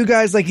feel to you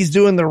guys like he's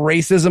doing the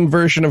racism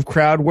version of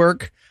crowd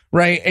work,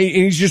 right? And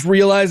he's just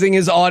realizing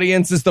his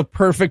audience is the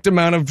perfect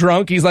amount of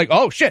drunk. He's like,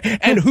 oh, shit.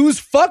 And who's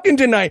fucking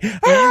tonight?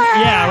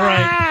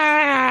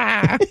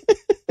 Yeah, right.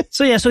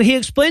 So he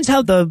explains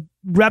how the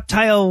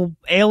reptile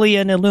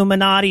alien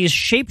Illuminati's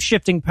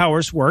shape-shifting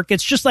powers work.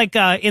 It's just like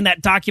in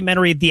that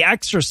documentary, The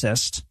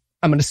Exorcist.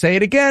 I'm going to say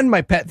it again.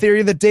 My pet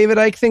theory that David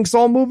Icke thinks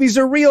all movies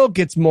are real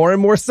gets more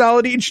and more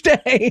solid each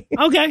day.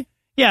 Okay.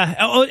 Yeah.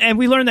 Oh, and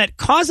we learn that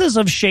causes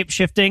of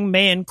shape-shifting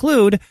may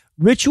include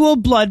ritual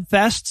blood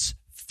fests,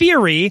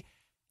 fury,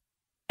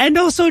 and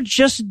also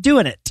just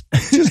doing it.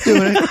 Just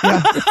doing it.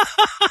 Yeah.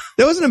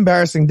 That was an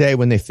embarrassing day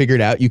when they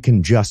figured out you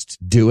can just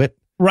do it.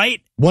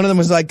 Right. One of them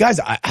was like, guys,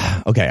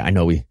 I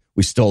know we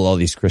stole all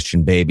these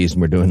Christian babies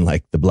and we're doing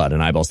like the blood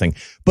and eyeballs thing,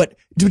 but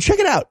dude, check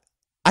it out.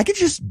 I could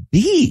just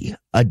be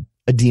a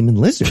demon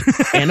lizard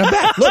and a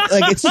bat. Look,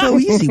 like it's so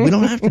easy. We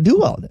don't have to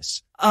do all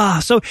this.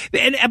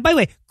 And by the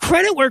way,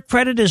 credit where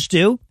credit is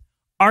due.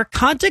 Our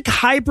Contic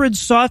hybrid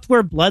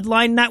software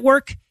bloodline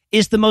network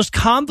is the most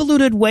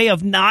convoluted way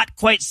of not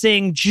quite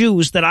saying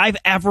Jews that I've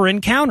ever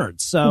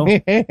encountered. So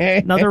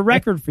another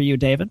record for you,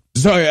 David.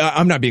 Sorry,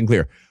 I'm not being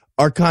clear.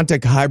 Our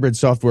Contic hybrid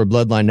software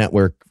bloodline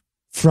network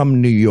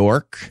from New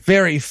York.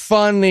 Very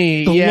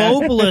funny.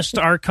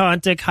 Globalist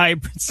Archontic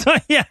hybrid. So,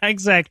 yeah,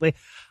 exactly.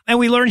 And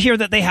we learn here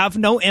that they have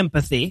no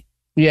empathy.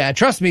 Yeah,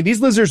 trust me,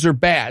 these lizards are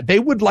bad. They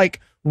would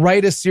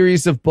write a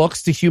series of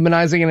books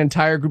dehumanizing an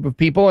entire group of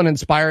people and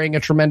inspiring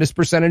a tremendous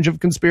percentage of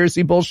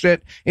conspiracy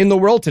bullshit in the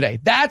world today.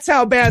 That's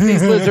how bad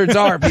these lizards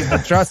are, people.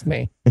 Trust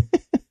me.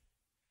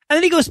 And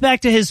then he goes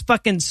back to his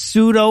fucking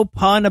pseudo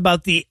pun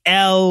about the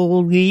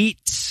elite,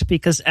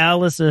 because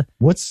L is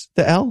What's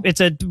the L? It's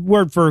a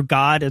word for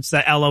God. It's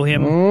the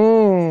Elohim.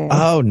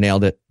 Oh,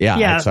 nailed it.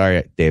 Yeah.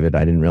 Sorry, David.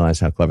 I didn't realize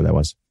how clever that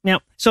was.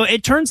 Now, so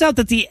it turns out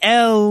that the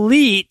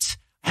elite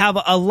have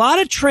a lot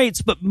of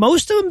traits, but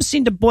most of them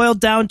seem to boil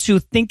down to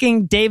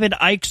thinking David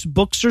Icke's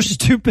books are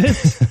stupid.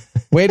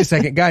 Wait a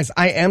second, guys.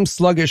 I am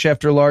sluggish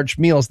after large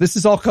meals. This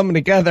is all coming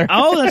together.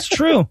 Oh, that's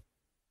true.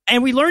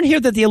 And we learn here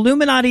that the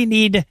Illuminati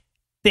need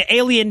the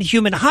alien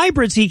human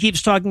hybrids he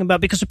keeps talking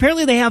about because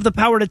apparently they have the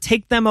power to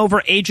take them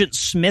over Agent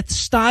Smith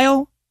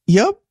style.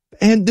 Yep.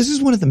 And this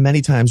is one of the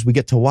many times we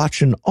get to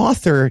watch an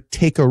author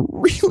take a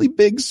really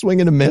big swing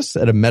and a miss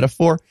at a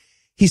metaphor.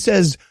 He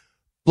says,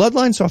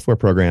 bloodline software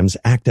programs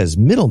act as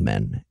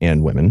middlemen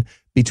and women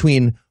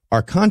between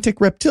archontic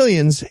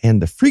reptilians and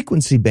the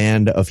frequency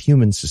band of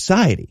human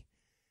society.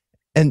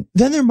 And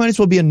then there might as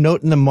well be a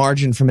note in the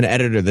margin from an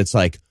editor that's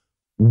like,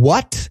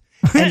 what?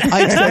 And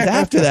I said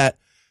after that,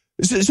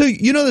 so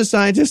you know the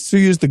scientists who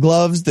use the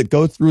gloves that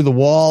go through the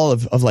wall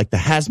of like the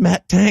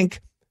hazmat tank?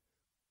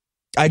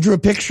 I drew a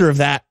picture of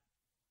that.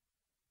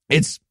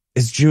 It's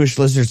Jewish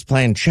lizards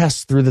playing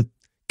chess through the...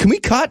 Can we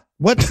cut?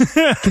 What?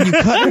 Can you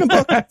cut in a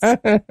book?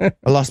 I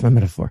lost my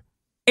metaphor.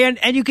 And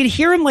you can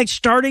hear him like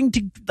starting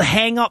to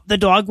hang up the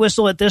dog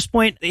whistle at this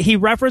point. He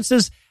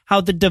references how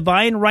the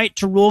divine right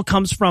to rule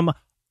comes from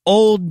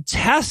Old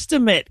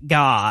Testament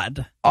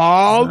God.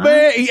 Oh,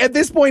 man. At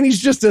this point, he's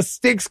just a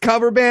Styx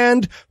cover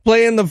band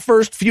playing the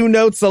first few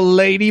notes of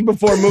Lady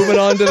before moving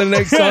on to the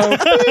next song.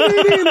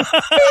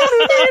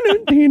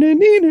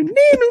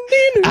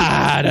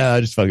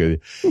 No, just fucking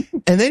with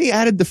you. And then he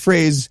added the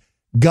phrase,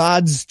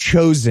 God's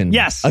chosen.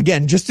 Yes.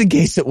 Again, just in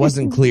case it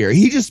wasn't clear.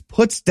 He just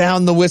puts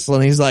down the whistle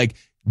and he's like,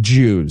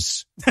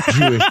 Jewish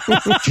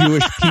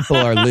people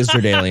are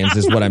lizard aliens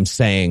is what I'm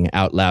saying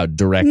out loud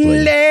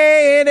directly.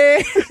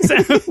 Lady.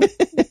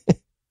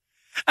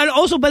 And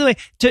also, by the way,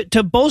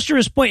 to bolster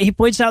his point, he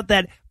points out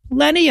that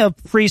plenty of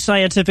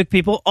pre-scientific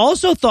people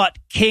also thought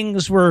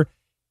kings were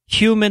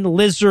human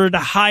lizard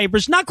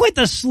hybrids. Not quite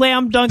the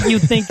slam dunk you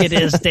think it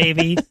is,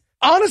 Davey.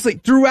 Honestly,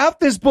 throughout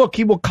this book,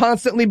 he will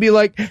constantly be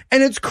like,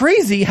 and it's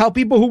crazy how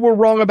people who were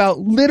wrong about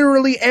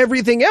literally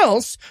everything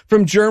else,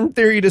 from germ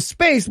theory to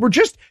space, were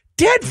just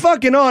dead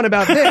fucking on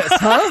about this,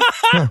 huh?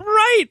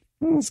 Right.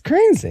 It's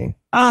crazy.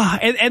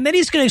 And then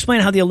he's going to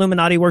explain how the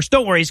Illuminati works.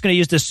 Don't worry, he's going to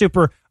use this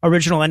super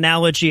original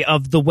analogy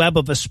of the web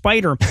of a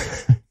spider.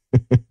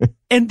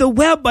 And the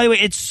web, by the way,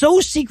 it's so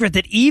secret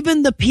that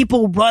even the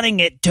people running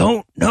it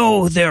don't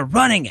know they're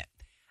running it.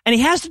 And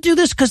he has to do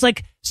this because,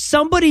 like,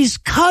 somebody's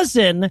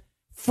cousin,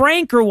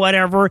 Frank or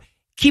whatever,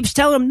 keeps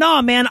telling him,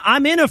 nah, man,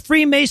 I'm in a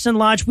Freemason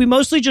lodge. We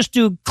mostly just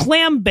do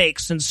clam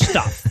bakes and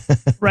stuff,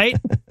 right?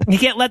 He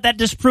can't let that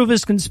disprove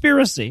his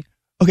conspiracy.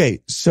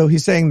 Okay, so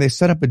he's saying they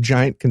set up a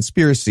giant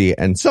conspiracy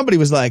and somebody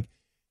was like,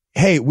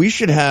 hey, we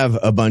should have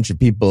a bunch of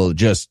people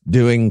just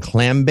doing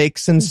clam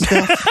bakes and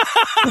stuff.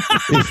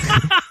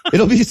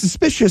 It'll be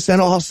suspicious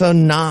and also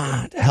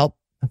not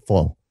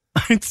helpful.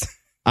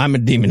 I'm a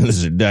demon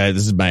lizard.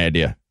 This is my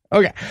idea.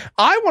 Okay,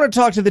 I want to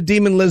talk to the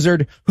demon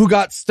lizard who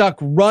got stuck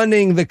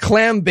running the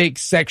clam bake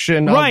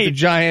section of the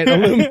giant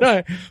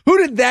Illuminati. Who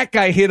did that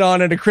guy hit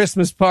on at a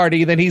Christmas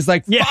party that he's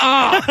like,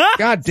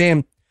 God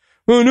damn.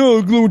 Oh no,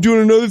 we're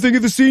doing another thing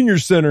at the senior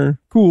center.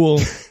 Cool.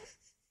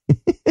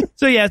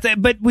 So yeah,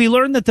 but we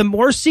learned that the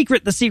more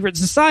secret the secret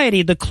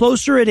society, the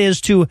closer it is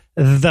to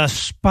the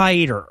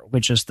spider,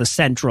 which is the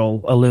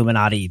central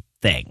Illuminati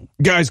thing.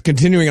 Guys,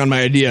 continuing on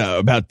my idea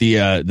about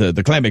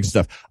the clam bakes and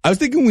stuff, I was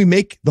thinking we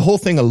make the whole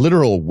thing a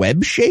literal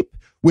web shape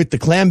with the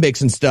clam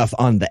bakes and stuff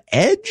on the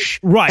edge.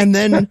 Right. And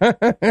then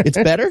it's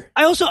better.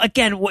 I also,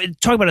 again,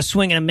 talk about a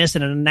swing and a miss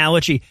and an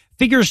analogy.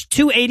 Figures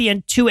 280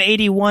 and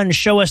 281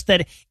 show us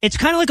that it's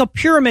kind of like a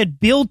pyramid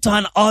built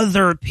on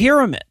other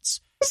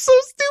pyramids. So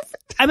stupid.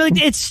 I mean,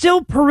 like, it's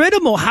still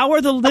pyramidal. How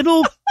are the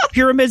little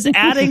pyramids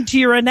adding to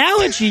your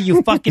analogy,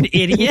 you fucking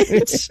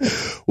idiots?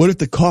 What if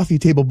the coffee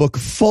table book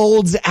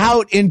folds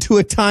out into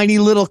a tiny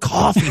little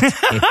coffee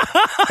table?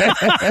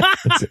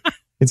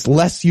 It's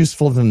less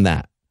useful than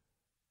that.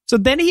 So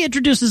then he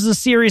introduces a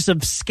series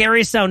of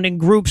scary-sounding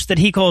groups that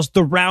he calls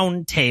the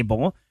Round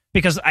Table,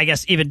 because I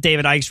guess even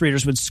David Icke's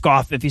readers would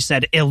scoff if he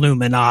said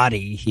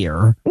Illuminati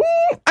here.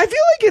 I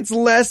feel like it's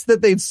less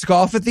that they'd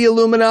scoff at the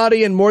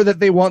Illuminati and more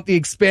that they want the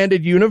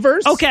expanded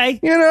universe. Okay.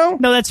 You know?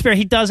 No, that's fair.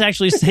 He does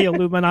actually say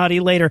Illuminati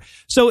later.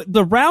 So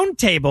the Round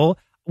Table,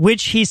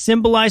 which he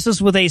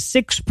symbolizes with a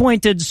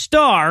 6-pointed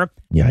star.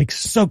 Yikes.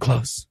 So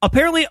close.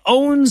 Apparently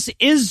owns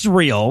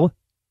Israel.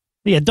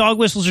 Yeah, dog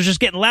whistles are just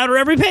getting louder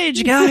every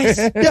page, guys.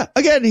 Yeah,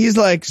 again, he's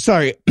like,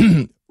 sorry,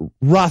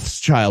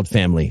 Rothschild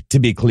family, to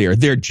be clear.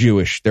 They're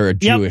Jewish. They're a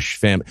Jewish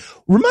family.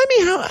 Remind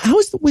me, how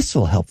is the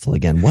whistle helpful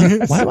again? Why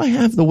do I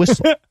have the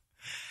whistle?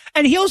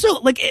 And he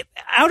also, like,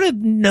 out of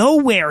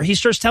nowhere, he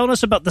starts telling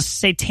us about the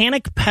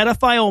satanic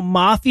pedophile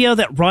mafia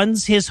that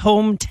runs his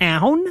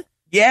hometown.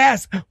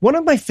 Yes. One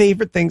of my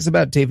favorite things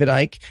about David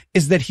Icke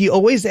is that he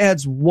always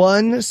adds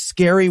one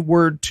scary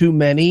word too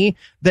many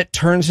that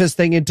turns his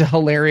thing into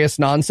hilarious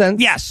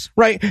nonsense. Yes.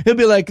 Right? He'll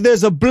be like,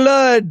 there's a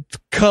blood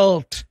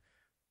cult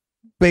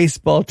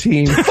baseball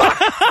team.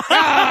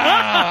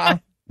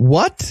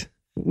 What?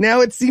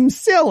 Now it seems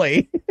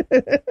silly.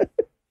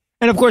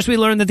 And of course, we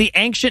learned that the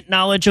ancient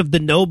knowledge of the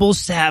noble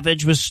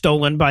savage was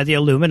stolen by the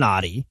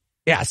Illuminati.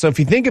 Yeah, so if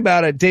you think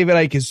about it, David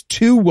Icke is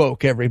too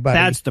woke, everybody.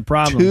 That's the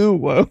problem. Too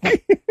woke.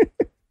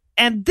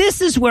 And this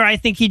is where I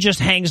think he just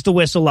hangs the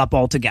whistle up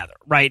altogether,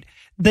 right?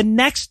 The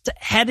next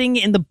heading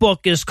in the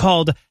book is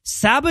called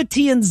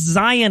Sabbatean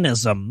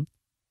Zionism.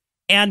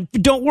 And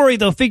don't worry,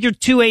 though, figure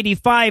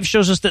 285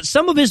 shows us that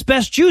some of his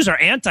best Jews are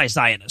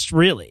anti-Zionist,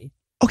 really.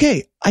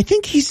 Okay, I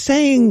think he's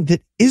saying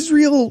that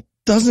Israel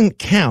doesn't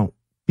count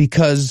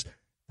because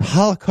the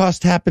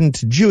Holocaust happened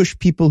to Jewish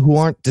people who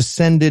aren't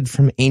descended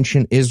from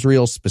ancient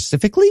Israel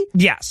specifically.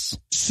 Yes.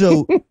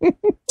 So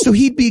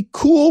he'd be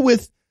cool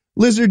with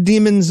lizard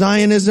demon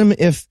Zionism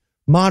if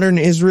modern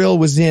Israel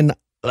was in,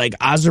 like,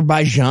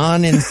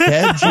 Azerbaijan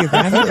instead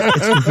geographically.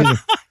 It's confusing.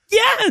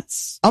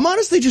 Yes. I'm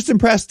honestly just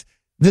impressed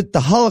that the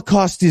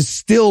Holocaust is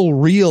still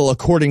real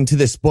according to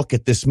this book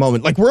at this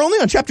moment. Like, we're only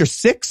on chapter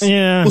 6.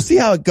 Yeah. We'll see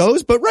how it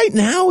goes, but right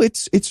now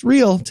it's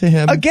real to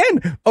him.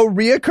 Again, a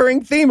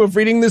reoccurring theme of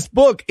reading this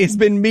book has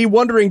been me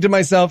wondering to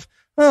myself,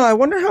 oh, I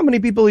wonder how many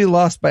people he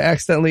lost by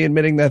accidentally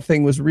admitting that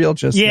thing was real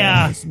just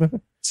now.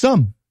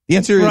 Some. The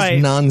answer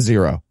is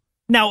non-zero.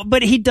 Now,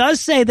 but he does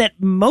say that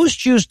most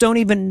Jews don't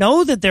even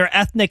know that their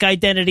ethnic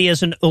identity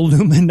is an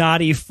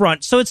Illuminati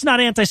front, so it's not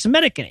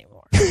anti-Semitic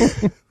anymore.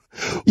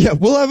 Yeah,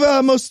 we'll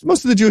have most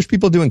of the Jewish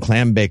people doing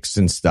clam bakes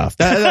and stuff.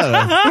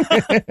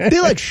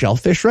 They like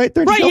shellfish, right?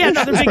 They're right,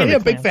 shellfish. yeah, no, they're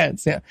Big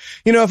fans, yeah.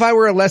 You know, if I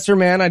were a lesser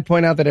man, I'd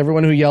point out that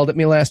everyone who yelled at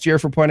me last year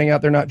for pointing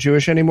out they're not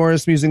Jewish anymore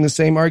is using the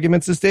same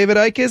arguments as David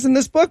Icke is in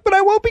this book, but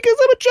I won't because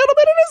I'm a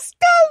gentleman and a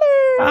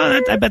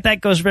scholar. I bet that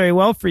goes very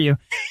well for you.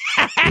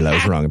 I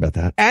was wrong about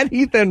that. And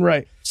Heath and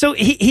right. So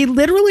he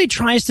literally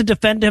tries to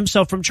defend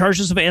himself from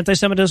charges of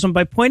anti-Semitism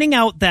by pointing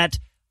out that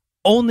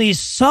only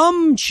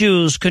some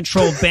Jews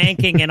control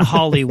banking in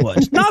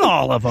Hollywood. Not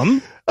all of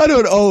them. I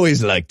don't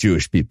always like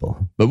Jewish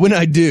people, but when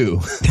I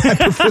do, I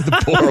prefer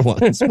the poor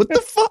ones. What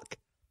the fuck?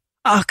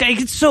 Okay,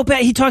 it's so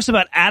bad. He talks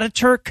about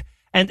Ataturk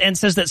and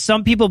says that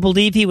some people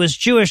believe he was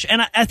Jewish,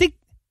 and I think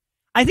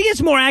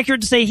it's more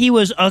accurate to say he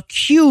was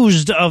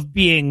accused of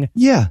being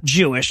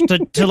Jewish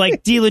to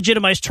like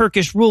delegitimize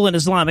Turkish rule in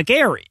Islamic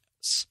areas.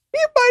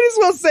 You might as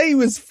well say he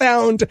was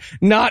found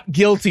not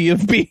guilty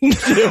of being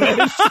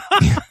Jewish.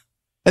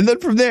 And then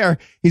from there,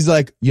 he's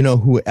like, you know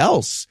who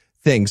else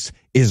thinks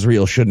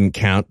Israel shouldn't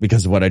count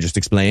because of what I just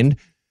explained?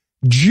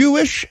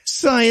 Jewish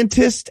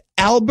scientist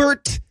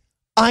Albert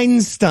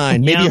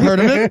Einstein. Maybe you heard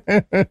of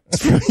him?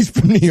 He's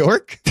from New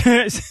York.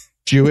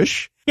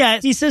 Jewish. Yeah,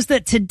 he says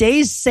that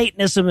today's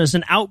Satanism is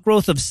an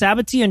outgrowth of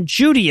Sabbatean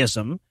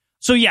Judaism.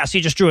 So yes,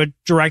 he just drew a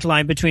direct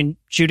line between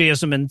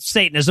Judaism and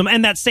Satanism.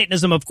 And that's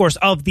Satanism, of course,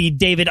 of the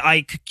David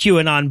Icke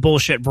QAnon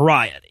bullshit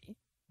variety.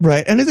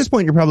 Right. And at this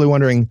point, you're probably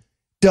wondering,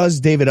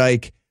 does David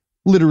Icke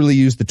literally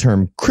use the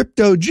term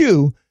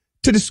crypto-Jew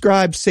to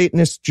describe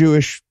Satanist,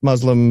 Jewish,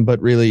 Muslim,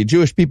 but really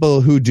Jewish people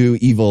who do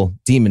evil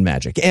demon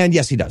magic? And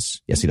yes, he does.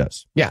 Yes, he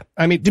does. Yeah.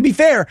 I mean, to be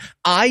fair,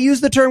 I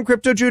use the term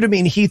crypto-Jew to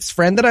mean Heath's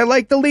friend that I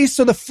like the least,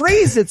 so the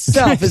phrase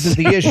itself isn't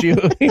the issue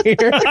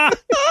here.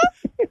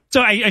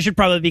 So I should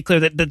probably be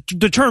clear that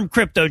the term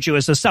crypto-Jew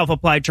is a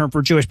self-applied term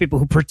for Jewish people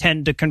who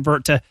pretend to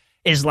convert to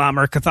Islam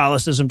or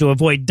Catholicism to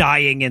avoid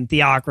dying in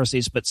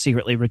theocracies, but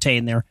secretly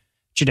retain their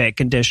Judaic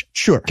condition.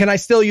 Sure. Can I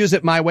still use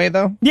it my way,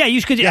 though? Yeah,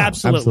 you could. Yeah,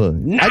 absolutely.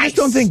 Nice. I just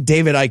don't think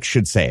David Icke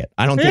should say it.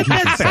 I don't think he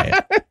should say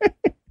it.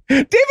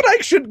 David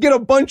Icke should get a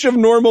bunch of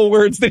normal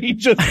words that he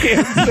just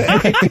can't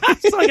say.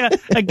 It's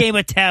like a game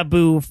of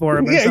taboo for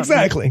him. Yeah,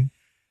 exactly.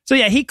 So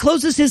yeah, he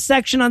closes his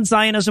section on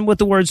Zionism with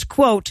the words,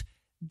 quote,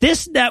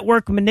 "This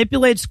network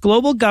manipulates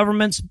global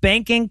governments,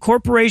 banking,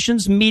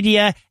 corporations,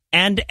 media,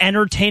 and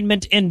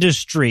entertainment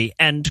industry,"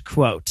 end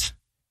quote.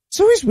 It's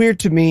always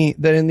weird to me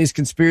that in these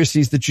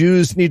conspiracies, the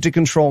Jews need to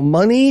control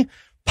money,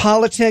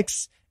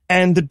 politics,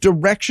 and the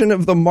direction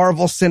of the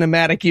Marvel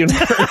Cinematic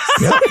Universe.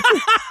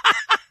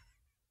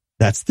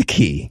 That's the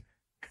key.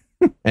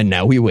 And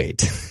now we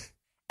wait.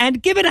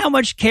 And given how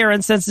much care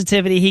and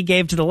sensitivity he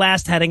gave to the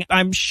last heading,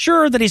 I'm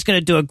sure that he's going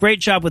to do a great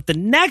job with the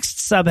next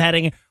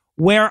subheading,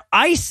 where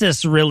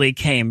ISIS really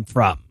came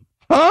from.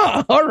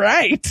 Oh, all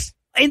right.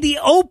 In the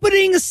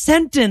opening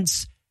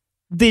sentence,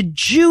 the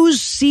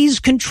Jews seize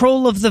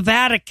control of the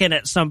Vatican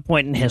at some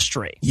point in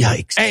history.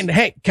 Yikes. And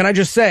hey, can I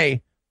just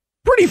say,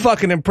 pretty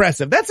fucking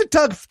impressive. That's a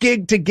tough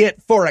gig to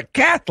get for a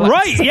Catholic.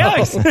 Right, so.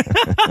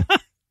 yeah.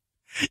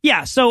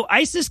 Yeah, so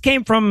ISIS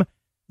came from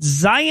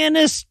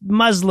Zionist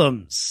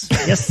Muslims.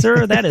 Yes,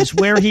 sir, that is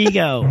where he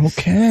goes.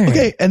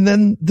 Okay, and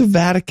then the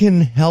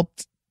Vatican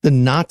helped the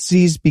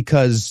Nazis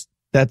because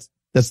that's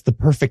the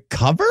perfect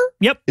cover?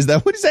 Yep. Is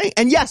that what he's saying?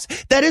 And yes,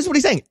 that is what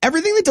he's saying.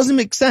 Everything that doesn't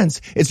make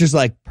sense, it's just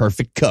like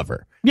perfect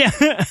cover. Yeah.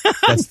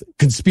 That's the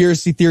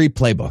conspiracy theory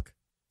playbook.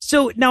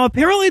 So now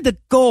apparently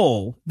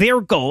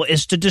their goal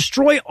is to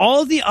destroy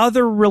all the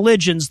other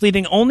religions,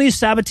 leaving only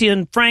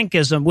Sabbatean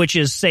Frankism, which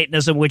is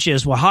Satanism, which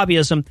is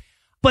Wahhabism.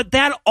 But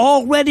that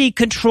already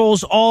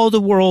controls all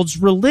the world's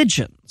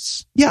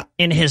religions. Yeah.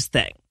 In his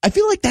thing. I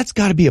feel like that's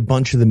got to be a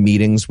bunch of the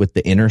meetings with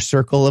the inner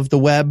circle of the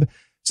web.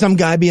 Some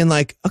guy being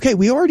like, okay,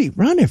 we already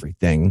run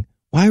everything.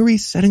 Why are we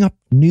setting up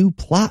new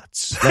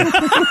plots? Like,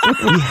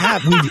 we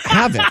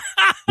have it.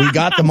 We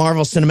got the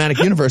Marvel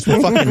Cinematic Universe. We're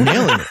fucking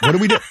nailing it. What do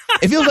we do?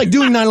 It feels like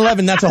doing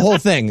 9/11. That's a whole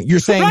thing. You're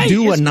saying right,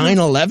 do a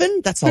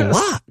 9/11? That's a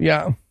lot.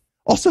 Yeah.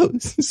 Also,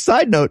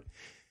 side note,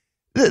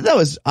 that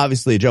was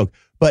obviously a joke,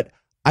 but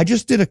I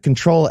just did a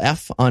Control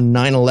F on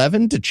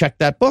 9/11 to check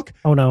that book.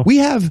 Oh no. We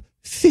have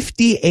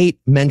 58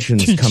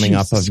 mentions coming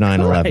up of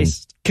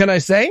 9/11. Can I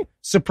say?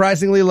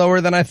 Surprisingly lower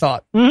than I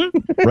thought.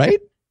 Mm-hmm. Right?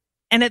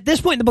 And at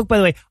this point in the book, by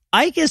the way,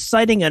 Icke is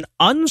citing an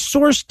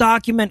unsourced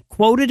document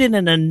quoted in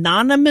an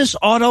anonymous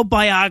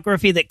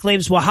autobiography that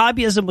claims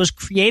Wahhabism was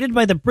created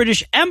by the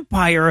British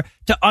Empire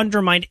to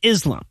undermine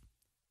Islam.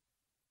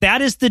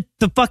 That is the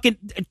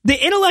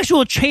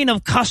intellectual chain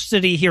of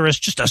custody here is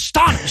just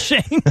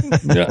astonishing.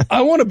 Yeah.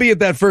 I want to be at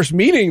that first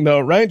meeting, though,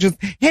 right? Just,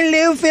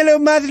 hello, fellow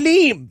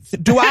Muslims.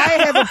 Do I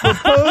have a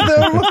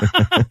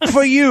proposal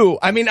for you?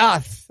 I mean,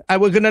 us.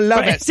 We're going to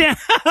love it.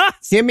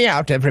 Hear me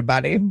out,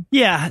 everybody.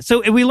 Yeah.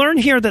 So we learn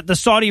here that the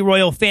Saudi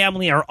royal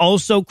family are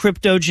also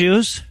crypto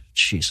Jews.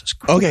 Jesus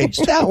Christ. Okay,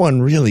 that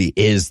one really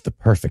is the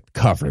perfect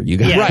cover. You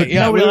got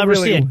nobody will ever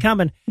see it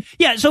coming.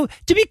 Yeah, so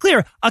to be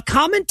clear, a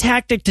common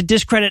tactic to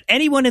discredit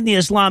anyone in the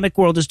Islamic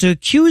world is to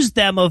accuse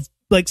them of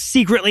like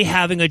secretly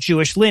having a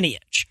Jewish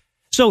lineage.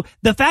 So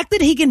the fact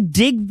that he can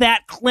dig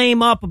that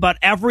claim up about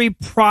every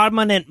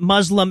prominent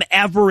Muslim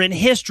ever in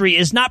history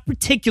is not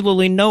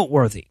particularly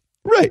noteworthy.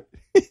 Right.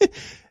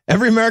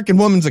 Every American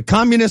woman's a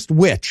communist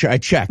witch. I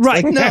checked.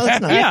 Right. Like, no,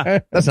 that's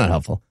not. That's not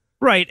helpful.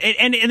 Right.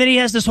 And then he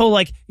has this whole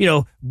like,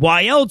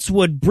 why else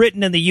would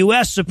Britain and the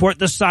U.S. support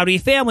the Saudi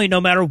family no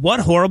matter what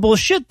horrible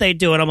shit they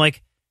do? And I'm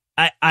like,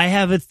 I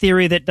have a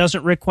theory that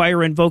doesn't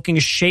require invoking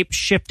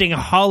shape-shifting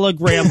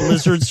hologram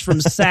lizards from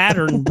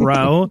Saturn,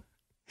 bro.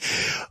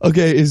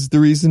 Okay, is the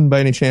reason by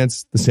any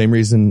chance the same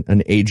reason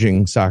an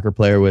aging soccer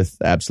player with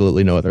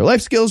absolutely no other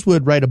life skills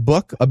would write a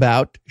book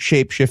about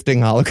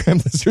shape-shifting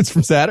hologram lizards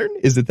from Saturn?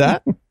 Is it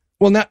that?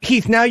 Well, now,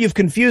 Heath, now you've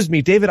confused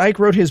me. David Icke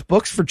wrote his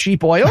books for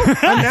cheap oil.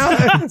 And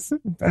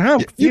now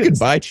you could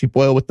buy cheap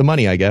oil with the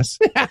money, I guess.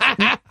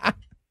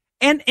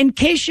 And in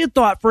case you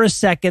thought for a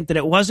second that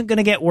it wasn't going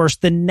to get worse,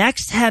 the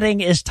next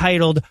heading is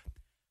titled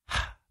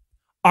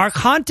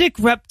Archontic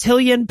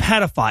Reptilian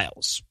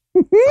Pedophiles.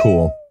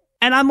 Cool.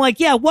 And I'm like,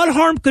 yeah, what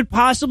harm could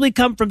possibly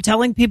come from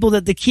telling people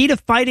that the key to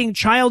fighting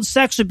child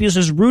sex abuse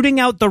is rooting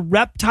out the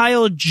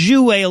reptile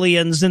Jew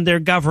aliens in their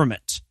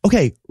government?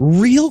 Okay,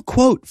 real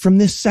quote from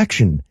this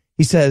section.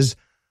 He says,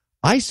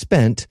 I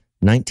spent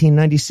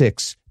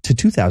 1996 to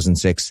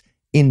 2006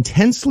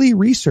 intensely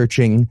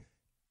researching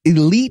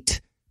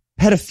elite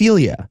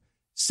pedophilia,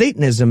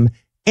 Satanism,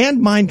 and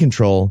mind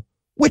control,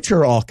 which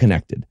are all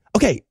connected.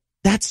 Okay,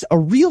 that's a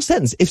real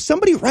sentence. If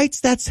somebody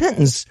writes that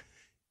sentence,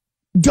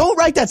 don't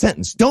write that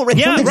sentence. Don't write.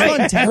 Something's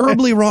gone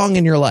terribly wrong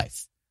in your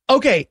life.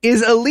 Okay,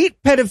 is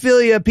elite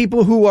pedophilia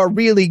people who are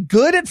really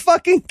good at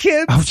fucking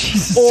kids? Oh,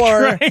 Jesus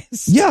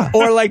Christ. Yeah.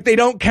 Or like they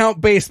don't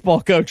count baseball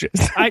coaches?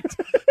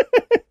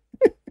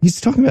 He's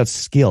talking about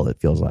skill, it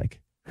feels like.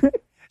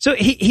 So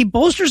he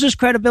bolsters his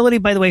credibility,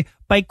 by the way,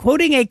 by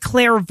quoting a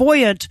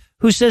clairvoyant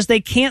who says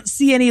they can't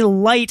see any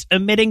light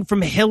emitting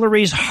from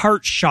Hillary's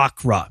heart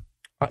chakra.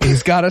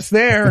 He's got us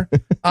there.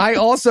 I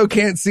also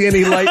can't see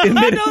any light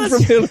emitting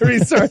from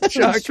Hillary's heart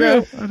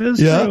chakra. That is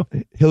true.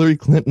 Hillary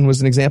Clinton was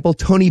an example.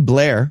 Tony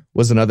Blair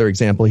was another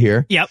example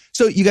here. Yep.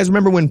 So you guys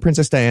remember when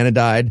Princess Diana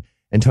died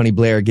and Tony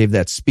Blair gave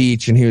that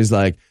speech and he was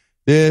like,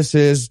 this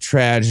is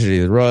tragedy.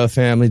 The royal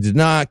family did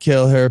not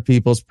kill her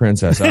people's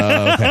princess.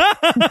 Oh,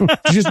 okay.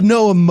 Just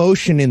no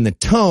emotion in the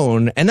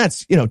tone. And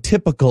that's,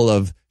 typical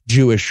of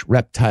Jewish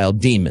reptile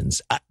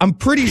demons. I'm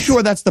pretty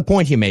sure that's the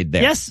point he made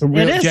there. Yes,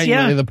 it is.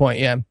 Genuinely the point,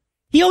 yeah.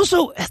 He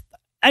also,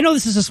 I know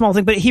this is a small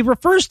thing, but he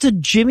refers to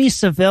Jimmy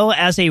Savile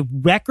as a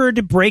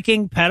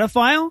record-breaking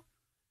pedophile.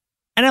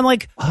 And I'm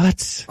like,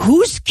 what?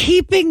 Who's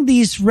keeping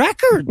these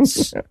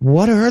records?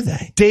 What are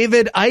they?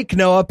 David Icke,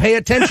 Noah, pay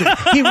attention.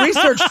 He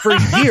researched for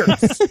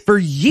years. For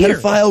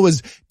years. Pedophile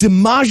was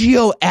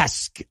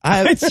DiMaggio-esque.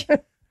 I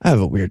have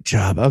a weird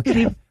job.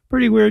 Okay.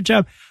 Pretty weird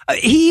job.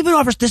 He even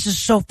offers, this is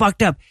so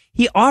fucked up.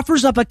 He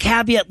offers up a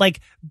caveat like,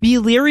 be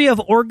leery of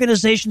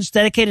organizations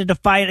dedicated to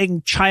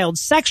fighting child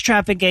sex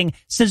trafficking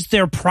since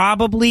they're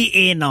probably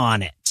in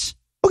on it.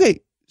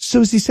 Okay,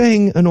 so is he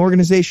saying an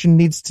organization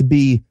needs to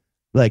be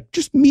like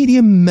just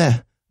medium meh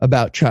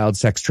about child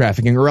sex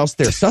trafficking or else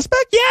they're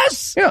suspect?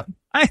 Yes! Yeah.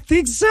 I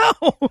think so.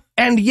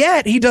 And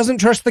yet he doesn't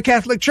trust the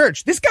Catholic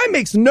Church. This guy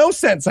makes no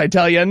sense, I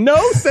tell you.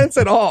 No sense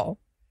at all.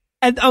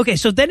 And okay,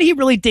 so then he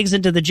really digs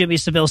into the Jimmy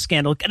Savile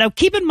scandal. Now,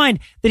 keep in mind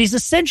that he's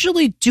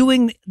essentially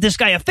doing this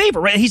guy a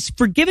favor, right? He's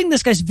forgiving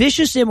this guy's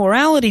vicious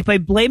immorality by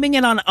blaming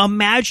it on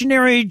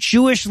imaginary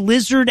Jewish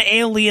lizard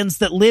aliens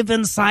that live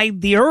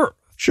inside the earth.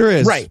 Sure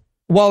is. Right.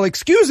 While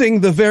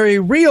excusing the very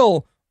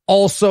real,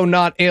 also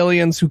not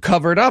aliens who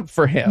covered up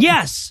for him.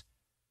 Yes.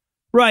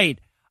 Right.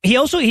 He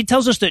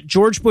tells us that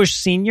George Bush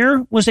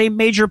Sr. was a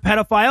major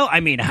pedophile. I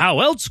mean,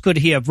 how else could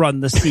he have run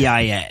the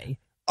CIA?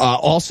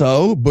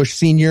 Also, Bush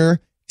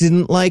Sr.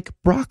 didn't like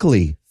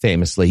broccoli,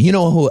 famously. You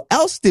know who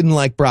else didn't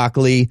like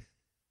broccoli?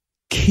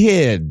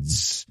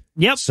 Kids.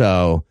 Yep.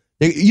 So,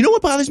 you know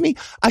what bothers me?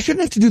 I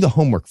shouldn't have to do the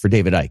homework for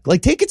David Icke.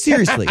 Like, take it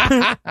seriously.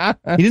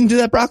 He didn't do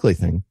that broccoli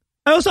thing.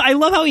 I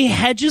love how he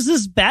hedges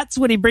his bets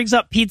when he brings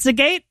up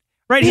Pizzagate.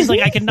 Right? He's like,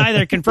 I can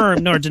neither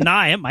confirm nor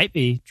deny. It might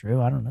be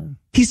true. I don't know.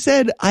 He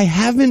said, I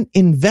haven't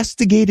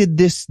investigated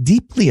this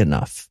deeply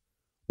enough.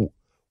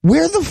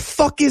 Where the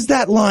fuck is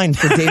that line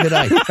for David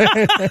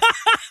Icke?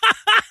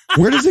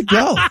 Where does it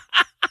go?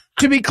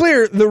 To be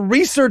clear, the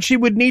research he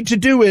would need to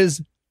do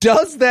is,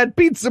 does that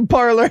pizza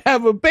parlor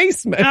have a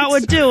basement? That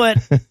would do it.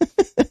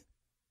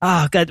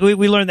 Oh, God.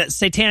 We learned that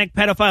satanic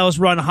pedophiles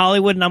run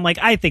Hollywood, and I'm like,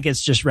 I think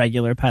it's just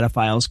regular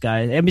pedophiles,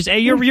 guys. I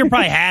mean, you're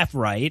probably half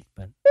right.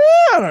 But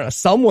I don't know.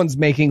 Someone's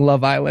making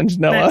Love Island,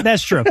 Noah.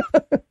 That's true.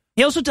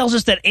 He also tells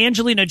us that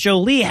Angelina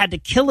Jolie had to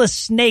kill a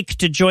snake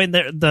to join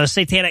the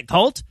satanic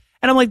cult.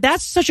 And I'm like,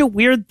 that's such a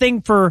weird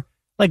thing for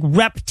like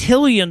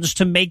reptilians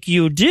to make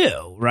you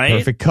do, right?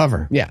 Perfect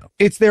cover. Yeah.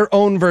 It's their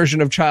own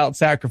version of child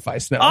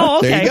sacrifice now. Oh,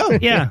 okay. There you go.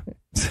 Yeah.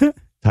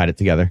 Tied it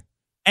together.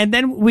 And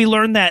then we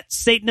learn that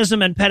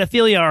Satanism and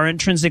pedophilia are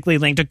intrinsically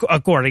linked,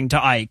 according to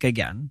Icke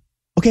again.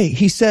 Okay,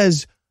 he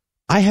says,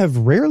 I have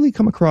rarely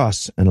come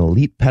across an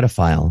elite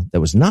pedophile that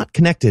was not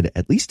connected,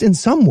 at least in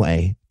some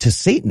way, to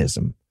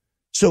Satanism.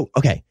 So,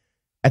 okay,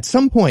 at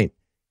some point,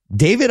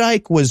 David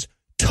Icke was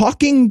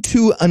talking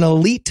to an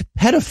elite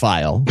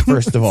pedophile,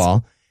 first of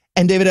all,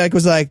 and David Icke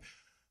was like,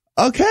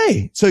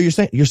 okay, so you're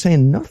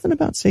saying nothing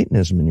about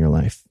Satanism in your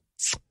life.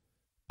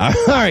 All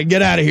right,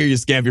 get out of here, you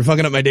scamp. You're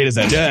fucking up my data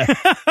set. Yeah.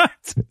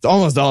 It's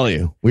almost all of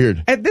you.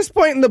 Weird. At this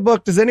point in the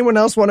book, does anyone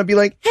else want to be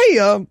like,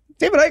 hey,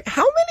 David Icke,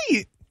 how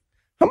many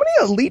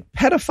elite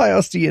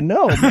pedophiles do you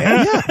know,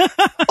 man? Yeah.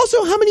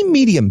 Also, how many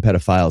medium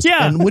pedophiles?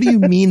 Yeah. And what do you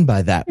mean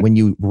by that when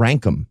you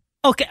rank them?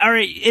 Okay, all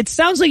right. It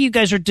sounds like you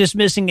guys are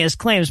dismissing his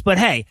claims, but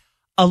hey,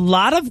 a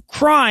lot of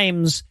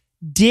crimes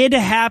did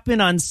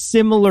happen on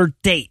similar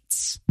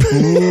dates.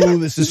 Ooh,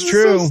 this is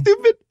true. So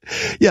stupid.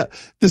 Yeah.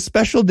 The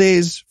special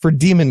days for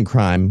demon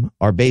crime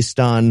are based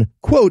on,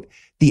 quote,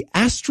 the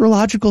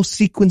astrological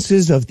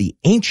sequences of the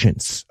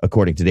ancients,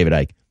 according to David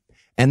Icke.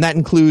 And that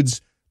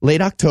includes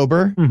late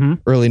October,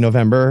 early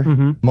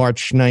November,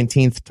 March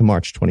 19th to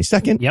March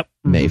 22nd,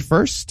 May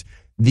 1st,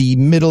 the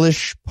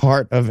middle-ish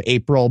part of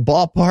April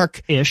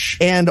ballpark-ish,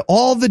 and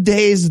all the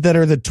days that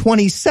are the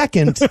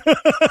 22nd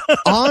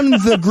on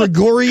the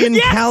Gregorian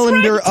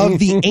calendar of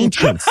the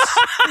ancients.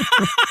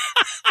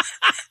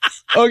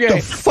 Okay.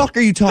 The fuck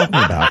are you talking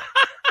about?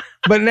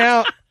 But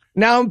now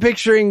I'm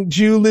picturing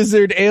Jew,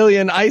 lizard,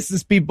 alien,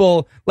 ISIS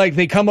people, like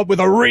they come up with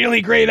a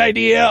really great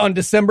idea on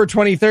December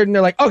 23rd, and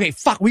they're like, okay,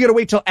 fuck, we gotta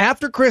wait till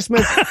after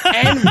Christmas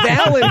and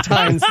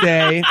Valentine's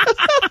Day.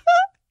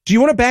 Do you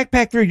want to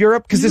backpack through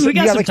Europe? Because we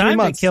got some like time 3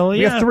 months. to kill.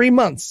 We have 3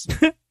 months.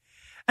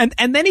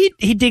 And then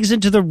he digs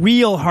into the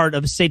real heart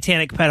of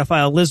satanic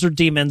pedophile lizard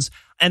demons.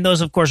 And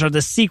those, of course, are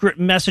the secret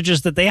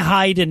messages that they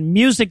hide in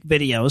music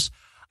videos.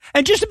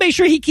 And just to make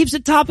sure he keeps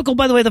it topical,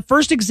 by the way, the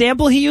first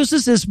example he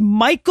uses is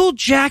Michael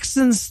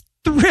Jackson's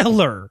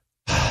Thriller.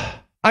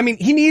 I mean,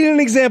 he needed an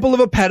example of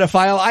a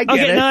pedophile. I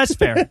get it. No, that's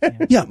fair.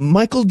 Yeah,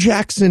 Michael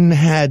Jackson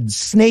had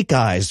snake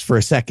eyes for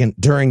a second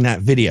during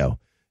that video.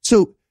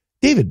 So,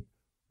 David,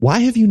 why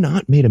have you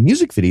not made a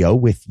music video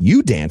with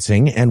you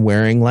dancing and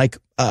wearing like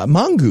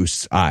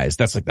mongoose eyes?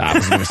 That's like the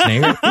opposite of a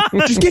snake.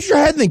 Just get your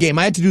head in the game.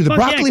 I had to do the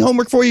broccoli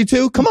homework for you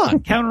too. Come on.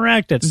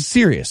 Counteract it. This is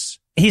serious.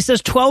 He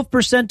says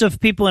 12% of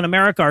people in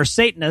America are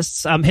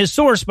Satanists. His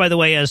source, by the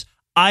way, is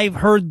I've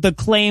heard the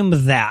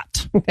claim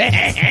that.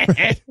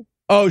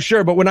 Oh,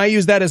 sure. But when I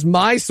use that as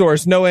my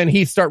source, Noah and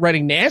Heath start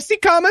writing nasty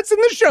comments in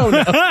the show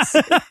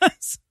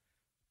notes.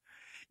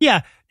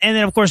 Yeah. And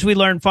then, of course, we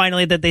learn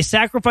finally that they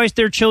sacrificed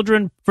their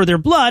children for their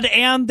blood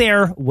and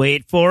their,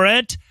 wait for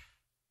it,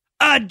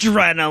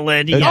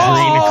 adrenaline.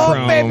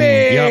 Oh,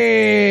 baby!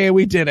 Yep.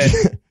 We did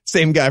it.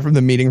 Same guy from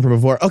the meeting from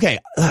before. Okay,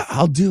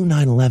 I'll do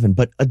 9/11,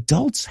 but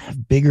adults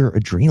have bigger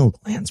adrenal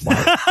glands.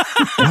 Why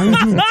are we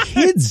doing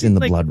kids in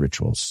the blood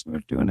rituals?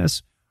 We're doing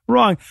this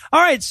wrong.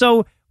 All right,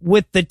 so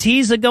with the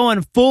teaser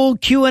going full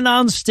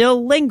QAnon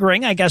still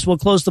lingering, I guess we'll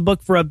close the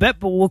book for a bit,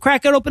 but we'll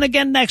crack it open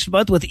again next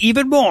month with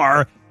even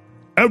more.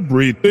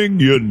 Everything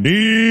you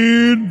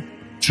need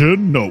to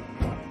know.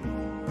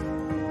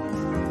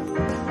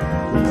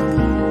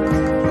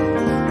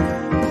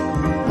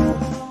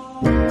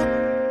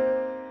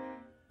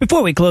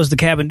 Before we close the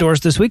cabin doors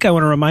this week, I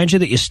want to remind you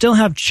that you still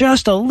have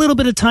just a little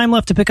bit of time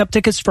left to pick up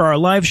tickets for our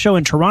live show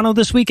in Toronto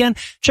this weekend.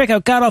 Check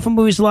out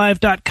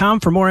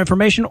godawfulmovieslive.com for more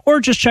information, or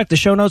just check the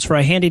show notes for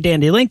a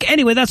handy-dandy link.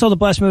 Anyway, that's all the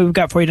blast movie we've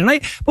got for you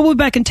tonight, but we'll be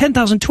back in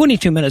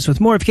 10,022 minutes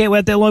with more. If you can't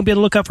wait that long, be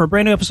able to look out for a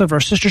brand new episode of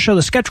our sister show,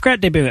 The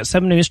Sketchcrat, debuting at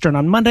 7 Eastern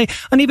on Monday,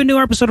 an even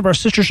newer episode of our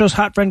sister show's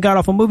Hot Friend God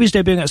Awful Movies,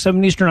 debuting at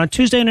 7 Eastern on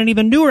Tuesday, and an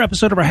even newer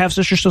episode of our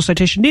half-sister show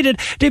Citation Needed,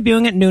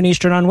 debuting at noon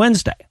Eastern on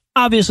Wednesday.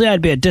 Obviously,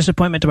 I'd be a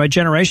disappointment to my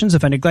generations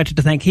if I neglected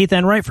to thank Heath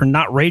Enright for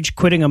not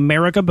rage-quitting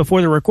America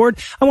before the record.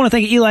 I want to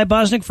thank Eli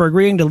Bosnick for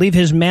agreeing to leave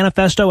his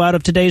manifesto out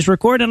of today's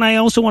record, and I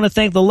also want to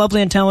thank the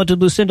lovely and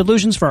talented Lucinda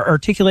Lugeons for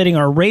articulating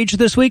our rage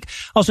this week.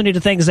 Also need to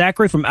thank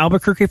Zachary from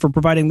Albuquerque for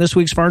providing this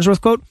week's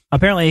Farnsworth quote.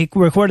 Apparently, he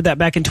recorded that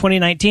back in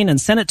 2019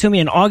 and sent it to me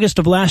in August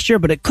of last year,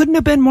 but it couldn't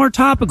have been more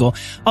topical.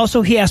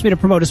 Also, he asked me to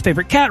promote his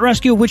favorite cat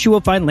rescue, which you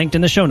will find linked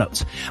in the show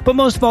notes. But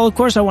most of all, of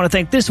course, I want to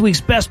thank this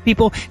week's best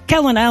people,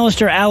 Kellen,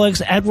 Alistair,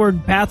 Alex, Edward,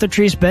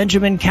 Pathatrice,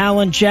 Benjamin,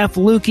 Callan, Jeff,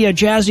 Lukia,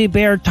 Jazzy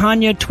Bear,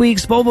 Tanya,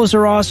 Tweaks, Volvos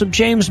are awesome,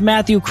 James,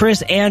 Matthew,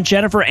 Chris, Ann,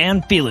 Jennifer,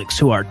 and Felix,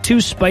 who are too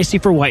spicy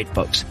for white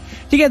folks.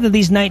 Together,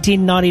 these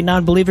 19 naughty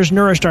non-believers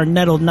nourished our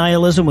nettled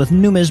nihilism with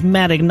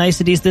numismatic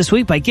niceties this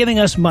week by giving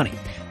us money.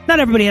 Not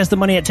everybody has the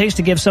money it takes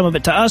to give some of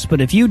it to us,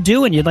 but if you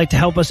do and you'd like to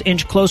help us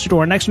inch closer to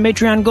our next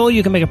Patreon goal,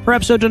 you can make a per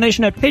episode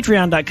donation at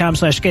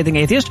patreon.com/Scathing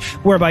Atheist,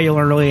 whereby you'll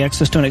earn early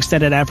access to an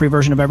extended ad-free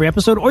version of every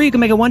episode, or you can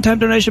make a one-time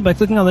donation by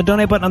clicking on the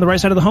donate button on the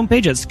right side of the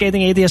homepage at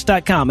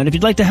scathingatheist.com. And if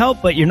you'd like to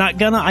help, but you're not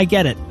gonna, I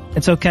get it.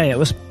 It's okay. It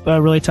was a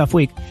really tough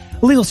week.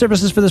 Legal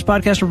services for this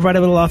podcast are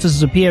provided by the law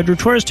offices of P. Drew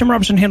Torres. Tim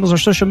Robertson handles our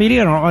social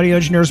media, and our audio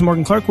engineer is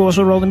Morgan Clark, who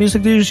also rolled the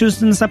music that is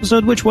used in this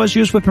episode, which was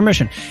used with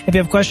permission. If you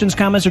have questions,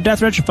 comments, or death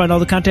threats, you'll find all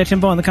the contact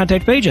info on the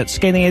contact page at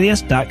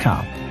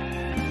scathingatheist.com.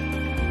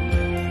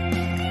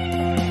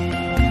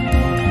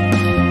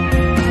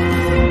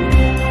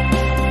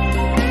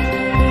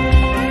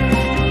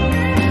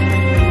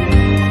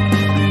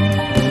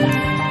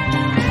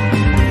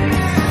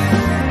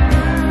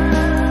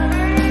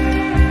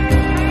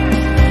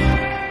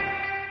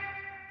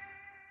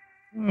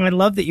 I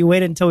love that you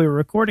waited until we were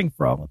recording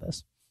for all of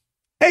this.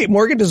 Hey,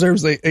 Morgan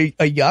deserves a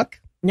yuck.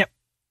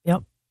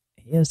 Yep.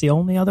 He is the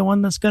only other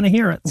one that's going to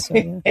hear it. So,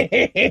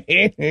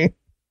 yeah.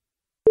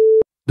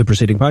 The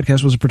preceding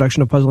podcast was a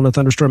production of Puzzle and a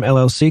Thunderstorm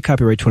LLC,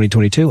 copyright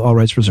 2022, all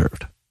rights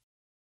reserved.